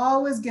they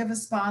always give a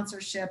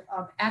sponsorship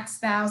of X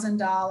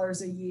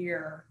 $1,000 a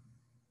year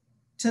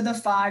to the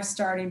 5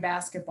 starting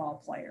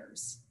basketball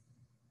players.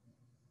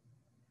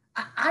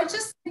 I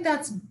just think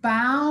that's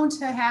bound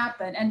to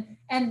happen.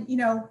 And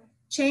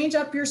change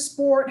up your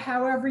sport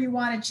however you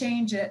want to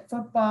change it.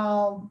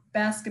 Football,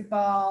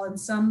 basketball, in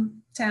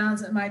some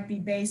towns it might be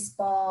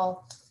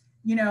baseball,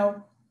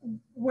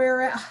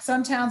 where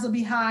some towns will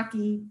be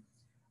hockey.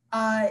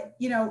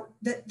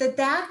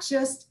 That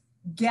just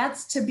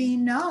gets to be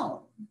known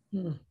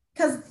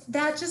because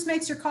that just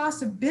makes your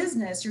cost of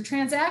business, your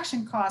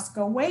transaction costs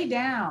go way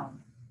down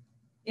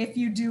if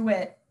you do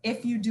it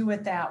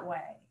that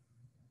way.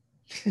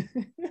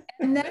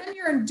 And then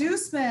your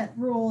inducement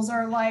rules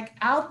are like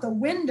out the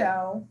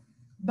window,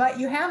 but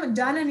you haven't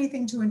done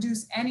anything to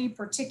induce any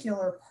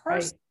particular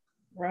person.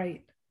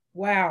 Right.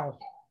 Wow.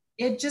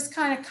 It just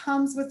kind of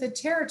comes with the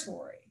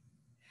territory.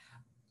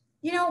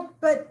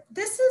 But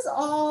this is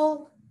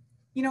all,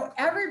 I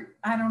don't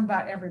know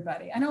about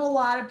everybody. I know a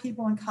lot of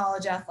people in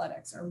college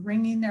athletics are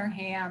wringing their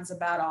hands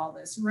about all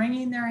this,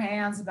 wringing their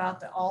hands about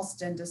the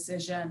Alston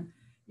decision.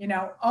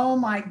 Oh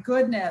my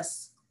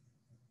goodness,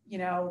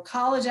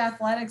 college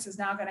athletics is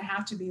now going to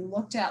have to be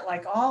looked at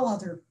like all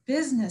other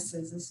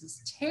businesses. This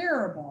is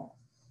terrible.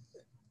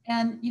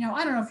 And,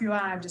 I don't know if you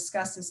and I have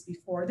discussed this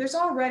before. There's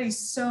already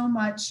so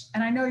much,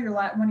 and I know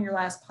one of your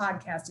last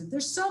podcasts,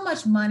 there's so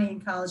much money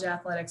in college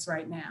athletics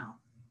right now.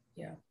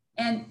 Yeah.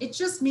 And it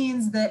just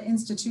means that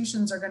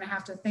institutions are going to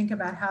have to think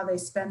about how they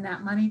spend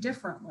that money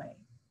differently.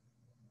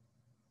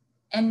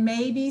 And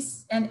maybe,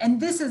 and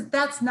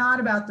that's not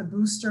about the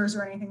boosters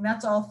or anything.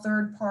 That's all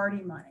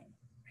third-party money.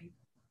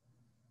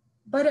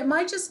 But it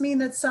might just mean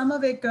that some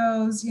of it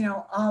goes, a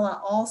la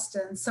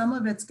Alston, some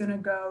of it's going to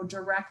go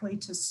directly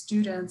to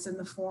students in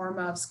the form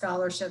of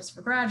scholarships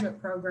for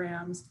graduate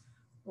programs,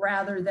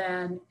 rather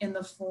than in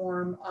the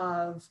form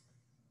of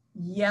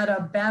yet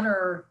a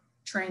better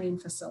training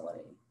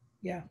facility.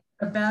 Yeah.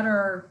 A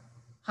better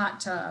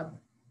hot tub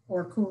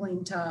or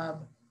cooling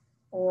tub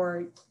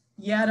or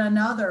yet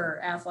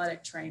another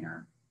athletic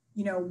trainer.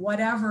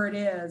 Whatever it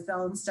is,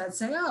 they'll instead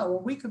say, oh,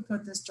 well, we could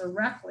put this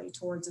directly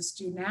towards a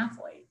student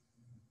athlete.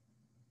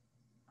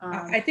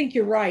 I think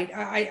you're right.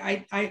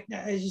 I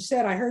as you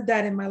said, I heard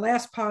that in my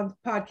last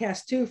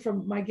podcast too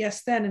from my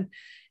guest then,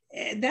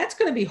 and that's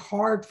going to be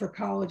hard for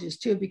colleges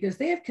too because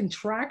they have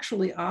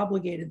contractually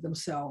obligated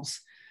themselves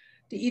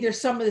to either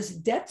some of this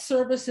debt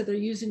service that they're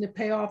using to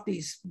pay off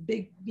these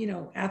big,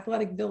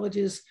 athletic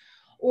villages,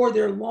 or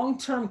their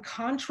long-term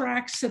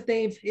contracts that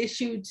they've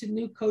issued to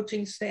new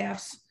coaching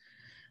staffs.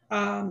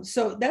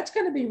 So that's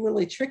going to be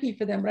really tricky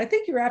for them. But I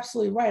think you're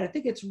absolutely right. I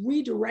think it's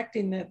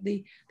redirecting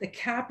the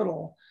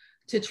capital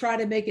to try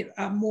to make it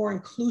a more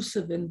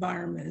inclusive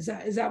environment.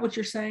 Is that what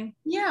you're saying?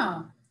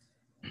 Yeah.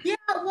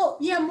 Well,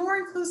 more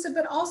inclusive,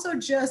 but also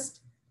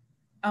just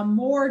a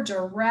more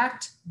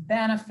direct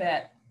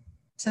benefit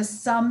to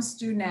some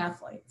student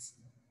athletes,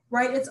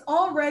 right? It's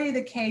already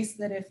the case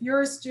that if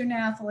you're a student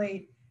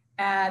athlete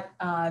at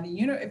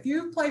if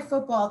you play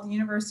football at the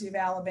University of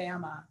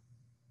Alabama,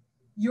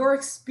 your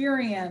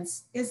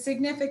experience is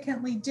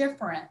significantly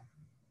different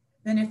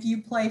than if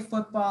you play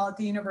football at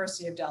the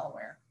University of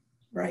Delaware.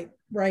 Right.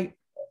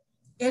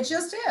 It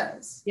just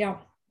is. Yeah.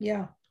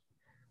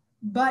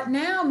 But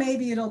now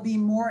maybe it'll be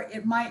more,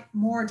 it might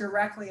more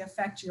directly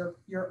affect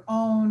your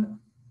own,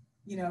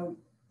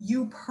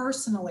 you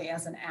personally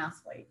as an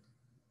athlete,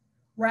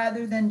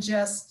 rather than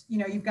just,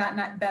 you've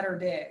gotten better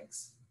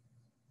digs.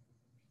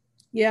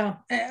 Yeah,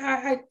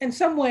 in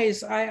some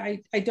ways,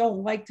 I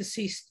don't like to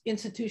see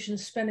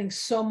institutions spending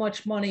so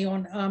much money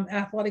on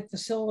athletic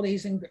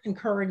facilities and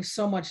incurring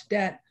so much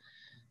debt.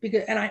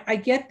 Because, and I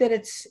get that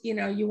it's,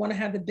 you want to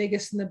have the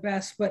biggest and the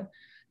best, but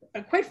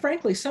quite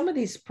frankly, some of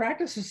these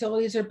practice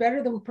facilities are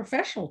better than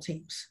professional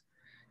teams,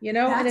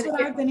 That's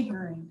what I've been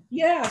hearing.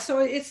 Yeah. So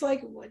it's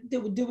like,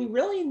 do we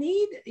really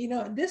need,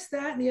 this,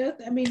 that, and the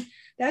other? I mean,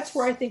 that's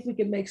where I think we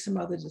can make some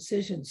other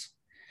decisions.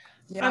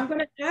 Yeah. I'm going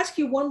to ask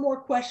you one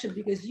more question,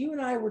 because you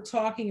and I were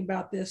talking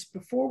about this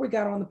before we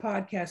got on the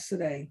podcast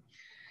today.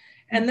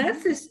 And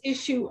that's this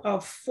issue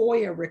of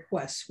FOIA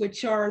requests,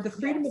 which are the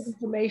Freedom of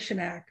Information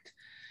Act.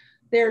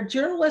 Their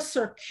journalists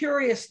are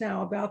curious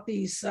now about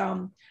these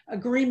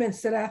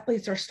agreements that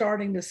athletes are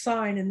starting to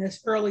sign in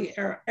this early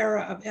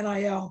era of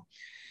NIL,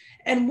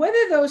 and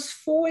whether those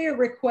FOIA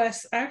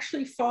requests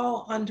actually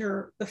fall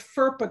under the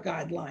FERPA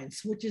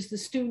guidelines, which is the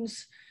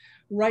student's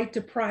right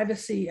to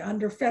privacy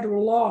under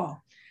federal law.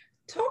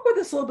 Talk with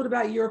us a little bit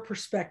about your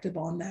perspective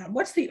on that.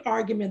 What's the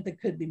argument that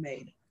could be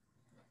made?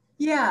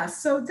 Yeah,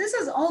 so this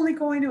is only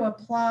going to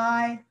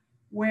apply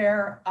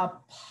where a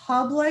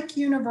public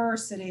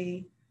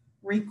university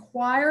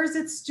requires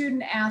its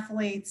student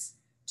athletes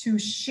to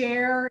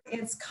share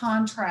its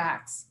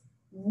contracts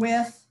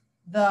with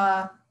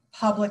the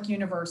public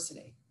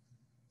university.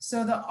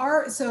 So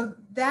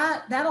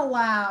that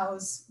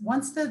allows,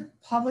 once the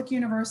public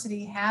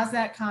university has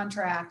that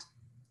contract,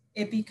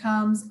 it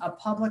becomes a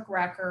public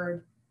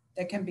record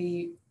that can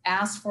be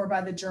asked for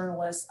by the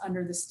journalists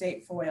under the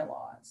state FOIA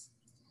laws.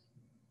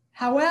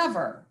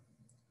 However,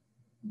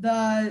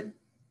 the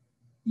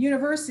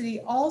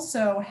university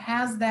also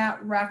has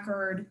that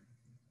record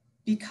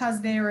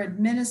because they are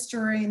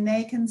administering,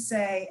 they can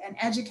say, an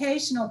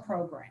educational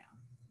program.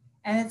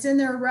 And it's in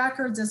their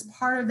records as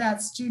part of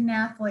that student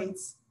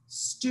athlete's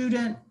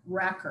student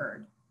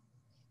record.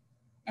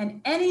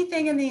 And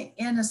anything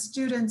in a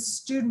student's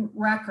student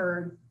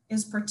record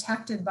is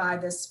protected by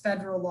this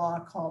federal law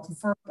called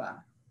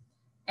FERPA.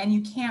 And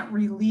you can't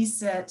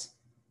release it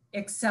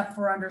except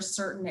for under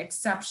certain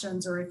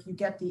exceptions, or if you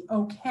get the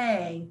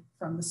okay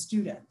from the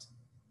student.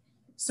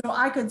 So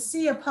I could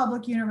see a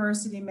public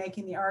university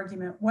making the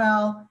argument,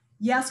 well,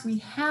 yes, we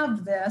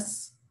have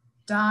this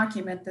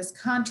document, this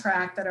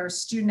contract that our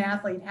student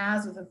athlete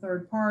has with a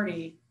third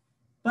party,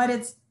 but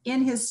it's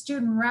in his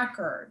student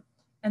record.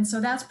 And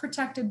so that's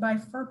protected by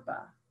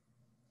FERPA.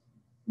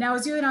 Now,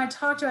 as you and I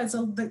talked about,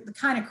 so the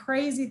kind of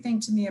crazy thing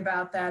to me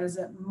about that is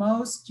that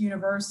most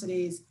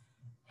universities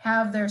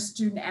have their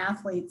student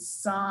athletes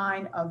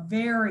sign a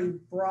very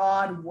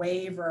broad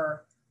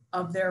waiver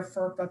of their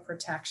FERPA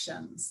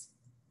protections,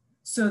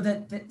 so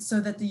that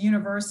the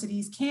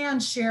universities can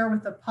share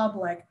with the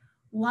public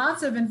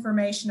lots of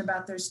information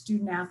about their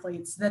student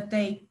athletes that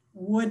they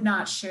would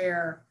not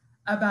share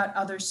about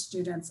other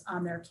students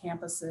on their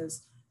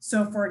campuses.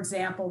 So for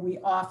example, we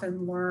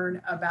often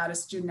learn about a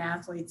student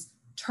athlete's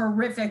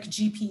terrific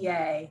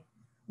GPA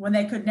when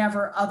they could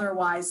never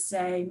otherwise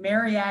say,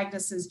 Mary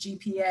Agnes's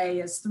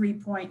GPA is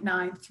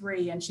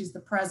 3.93 and she's the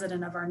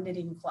president of our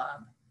knitting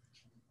club.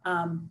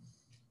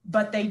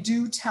 But they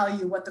do tell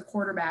you what the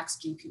quarterback's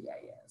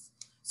GPA is.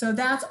 So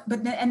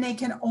and they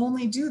can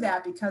only do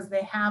that because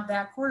they have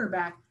that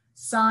quarterback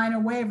sign a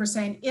waiver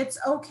saying, it's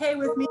okay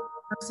with me,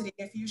 university,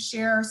 if you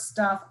share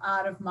stuff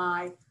out of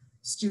my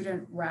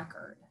student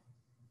record.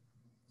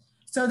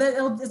 So that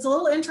it's a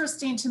little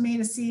interesting to me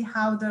to see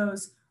how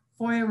those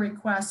FOIA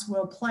requests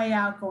will play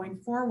out going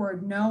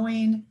forward,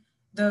 knowing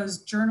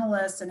those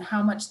journalists and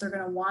how much they're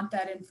going to want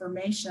that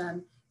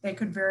information. They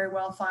could very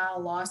well file a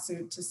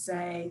lawsuit to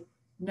say,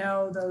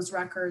 no, those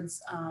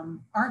records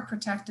aren't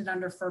protected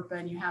under FERPA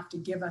and you have to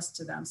give us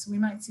to them. So we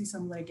might see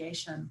some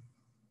litigation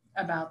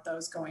about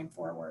those going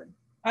forward.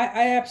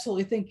 I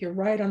absolutely think you're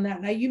right on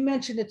that. Now, you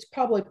mentioned it's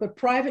public, but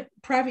private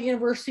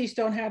universities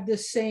don't have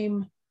this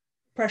same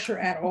pressure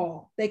at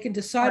all. They can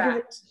decide to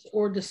release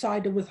or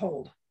decide to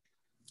withhold.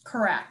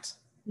 Correct.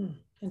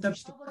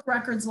 The public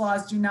records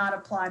laws do not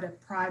apply to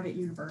private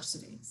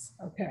universities.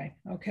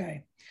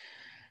 Okay.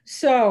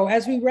 So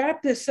as we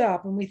wrap this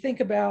up and we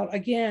think about,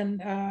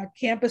 again,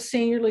 campus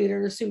senior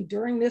leaders who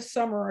during this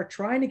summer are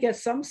trying to get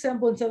some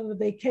semblance of a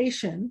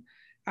vacation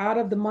out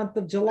of the month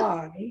of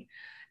July,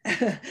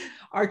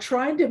 are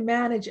trying to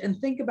manage and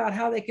think about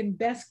how they can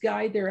best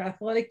guide their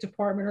athletic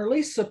department, or at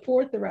least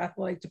support their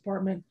athletic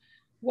department,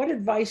 what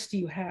advice do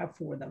you have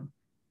for them?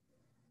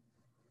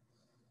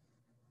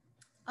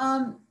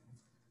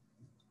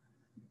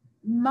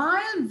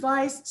 My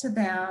advice to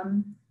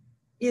them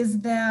is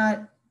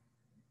that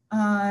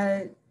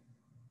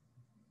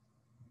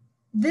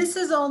this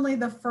is only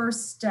the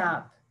first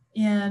step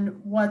in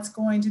what's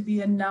going to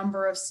be a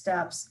number of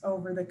steps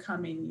over the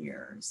coming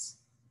years.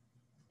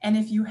 And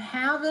if you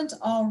haven't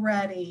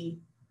already,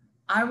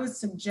 I would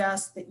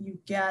suggest that you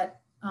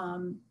get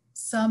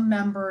some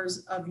members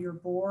of your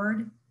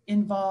board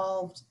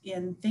involved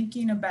in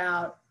thinking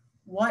about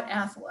what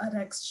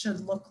athletics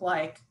should look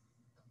like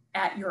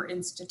at your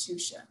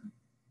institution.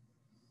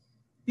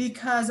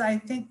 Because I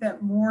think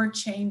that more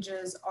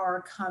changes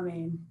are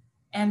coming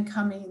and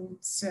coming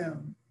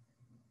soon.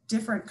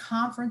 Different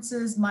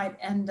conferences might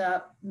end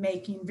up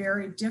making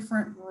very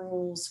different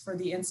rules for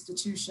the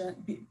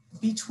institution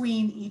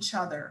between each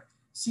other.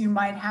 So you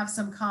might have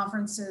some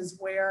conferences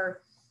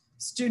where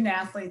student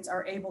athletes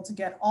are able to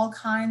get all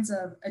kinds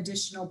of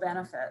additional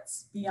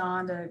benefits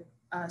beyond a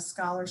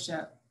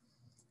scholarship,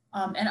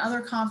 and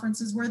other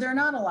conferences where they're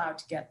not allowed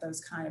to get those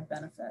kind of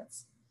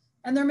benefits.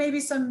 And there may be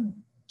some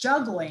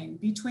juggling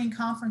between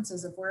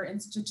conferences of where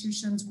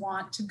institutions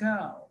want to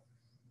go.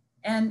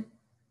 And,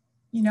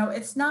 you know,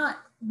 it's not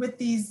with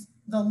the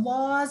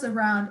laws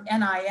around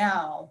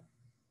NIL,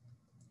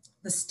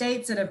 the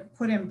states that have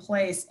put in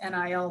place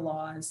NIL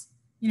laws,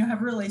 you know,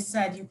 have really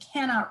said you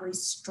cannot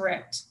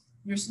restrict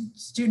your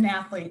student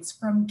athletes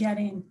from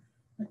getting,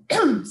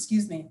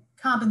 excuse me,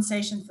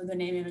 compensation for their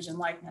name, image, and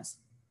likeness.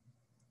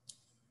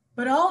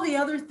 But all the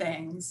other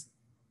things,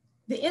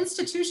 the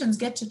institutions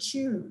get to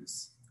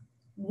choose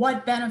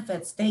what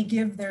benefits they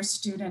give their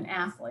student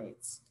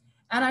athletes.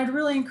 And I'd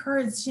really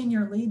encourage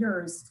senior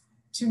leaders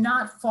to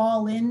not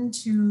fall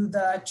into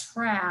the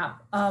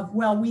trap of,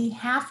 well, we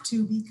have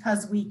to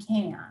because we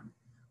can.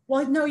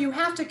 Well, no, you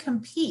have to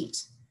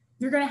compete.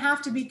 You're going to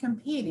have to be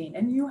competing,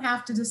 and you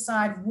have to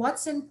decide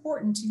what's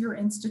important to your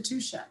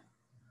institution.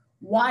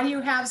 Why do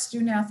you have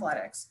student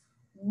athletics?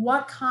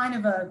 What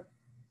kind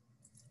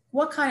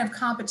of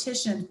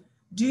competition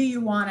do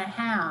you want to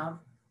have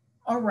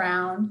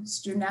around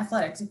student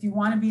athletics? If you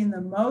want to be in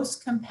the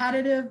most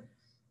competitive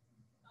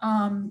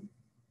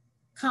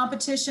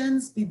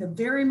competitions, be the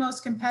very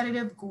most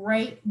competitive,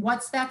 great.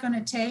 What's that going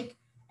to take?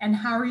 And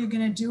how are you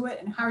going to do it?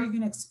 And how are you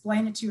going to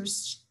explain it to your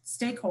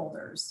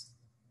stakeholders?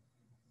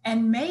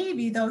 And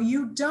maybe, though,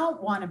 you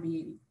don't want to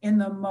be in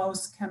the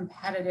most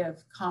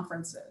competitive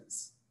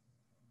conferences.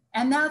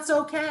 And that's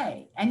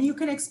okay. And you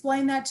can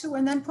explain that too,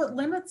 and then put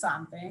limits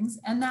on things.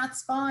 And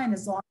that's fine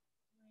as long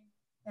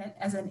as you're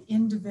as an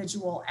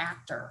individual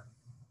actor.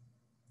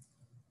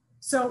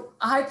 So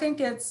I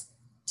think it's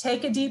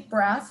take a deep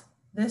breath.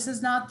 This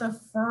is not the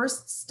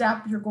first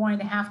step you're going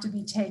to have to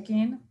be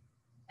taking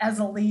as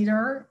a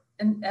leader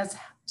and as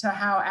to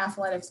how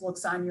athletics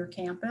looks on your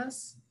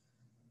campus.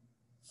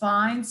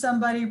 Find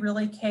somebody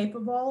really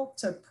capable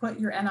to put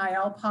your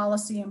NIL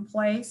policy in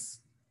place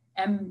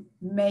and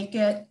make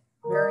it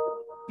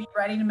be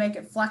ready to make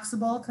it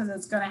flexible, because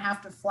it's going to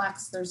have to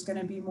flex. There's going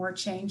to be more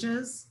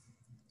changes.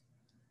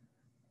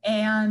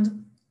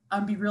 And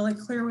be really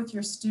clear with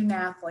your student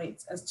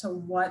athletes as to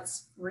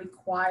what's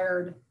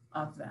required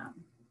of them.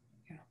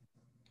 Yeah,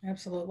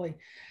 absolutely.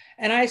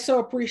 And I so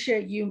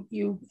appreciate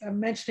you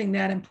mentioning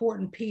that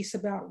important piece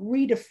about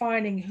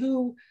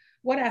redefining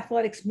what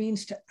athletics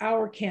means to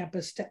our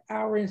campus, to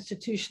our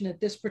institution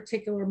at this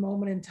particular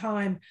moment in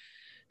time.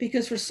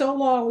 Because for so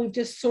long, we've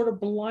just sort of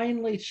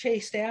blindly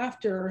chased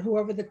after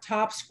whoever the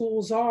top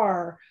schools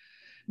are,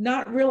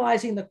 not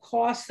realizing the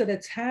cost that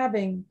it's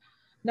having,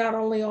 not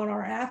only on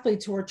our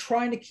athletes who are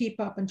trying to keep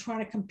up and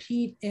trying to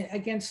compete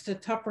against a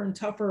tougher and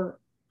tougher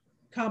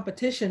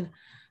competition,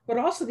 but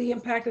also the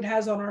impact it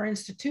has on our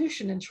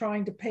institution and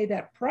trying to pay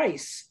that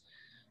price.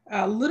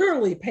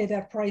 Literally pay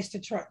that price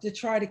to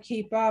try to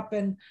keep up.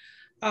 And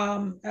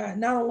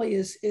not only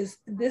is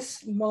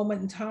this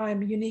moment in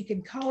time unique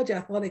in college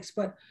athletics,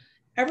 but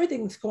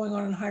everything that's going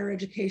on in higher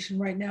education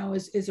right now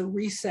is a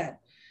reset.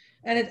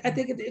 And I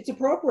think it's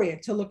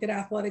appropriate to look at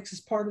athletics as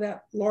part of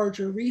that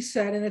larger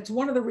reset. And it's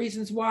one of the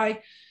reasons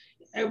why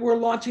we're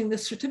launching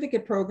this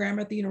certificate program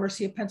at the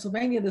University of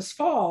Pennsylvania this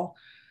fall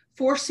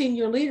for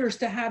senior leaders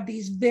to have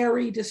these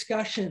very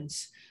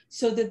discussions,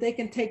 so that they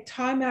can take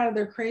time out of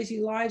their crazy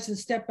lives and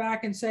step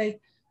back and say,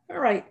 all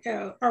right,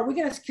 are we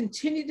going to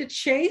continue to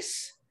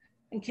chase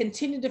and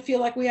continue to feel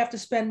like we have to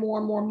spend more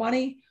and more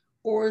money?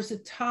 Or is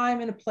it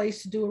time and a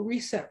place to do a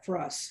reset for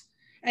us?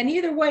 And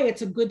either way,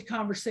 it's a good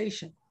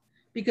conversation,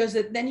 because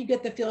then you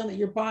get the feeling that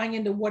you're buying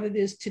into what it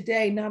is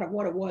today, not at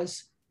what it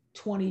was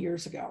 20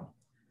 years ago.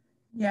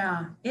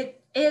 Yeah,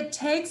 it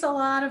takes a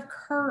lot of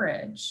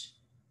courage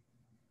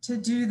to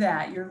do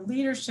that. Your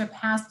leadership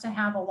has to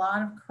have a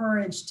lot of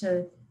courage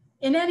to,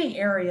 in any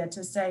area,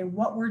 to say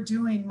what we're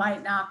doing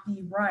might not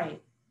be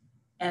right.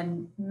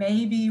 And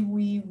maybe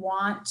we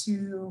want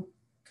to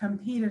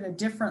compete at a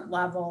different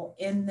level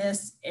in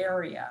this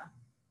area.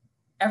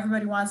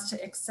 Everybody wants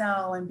to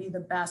excel and be the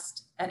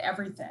best at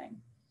everything.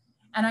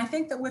 And I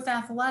think that with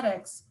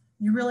athletics,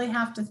 you really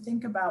have to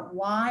think about,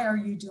 why are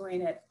you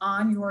doing it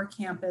on your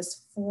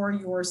campus for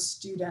your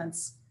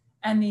students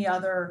and the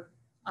other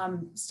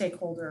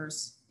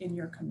stakeholders in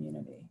your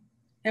community.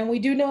 And we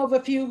do know of a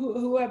few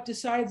who have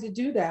decided to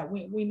do that.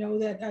 We know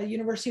that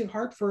University of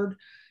Hartford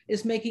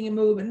is making a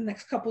move in the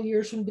next couple of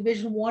years from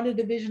Division I to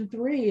Division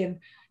III. And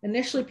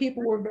initially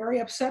people were very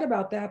upset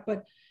about that,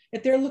 but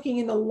if they're looking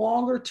in the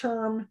longer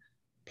term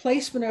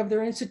placement of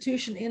their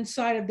institution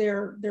inside of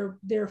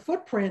their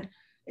footprint,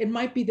 it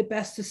might be the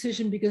best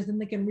decision because then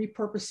they can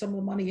repurpose some of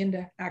the money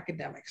into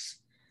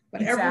academics.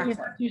 But every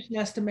institution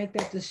has to make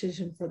that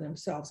decision for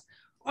themselves.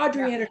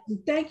 Audrey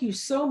Anderson, thank you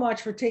so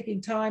much for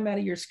taking time out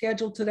of your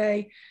schedule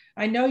today.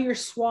 I know you're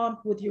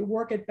swamped with your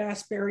work at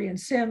Bass, Berry and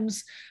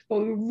Sims,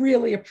 but we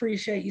really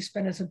appreciate you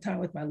spending some time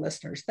with my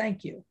listeners.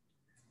 Thank you.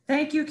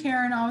 Thank you,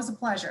 Karen. Always a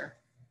pleasure.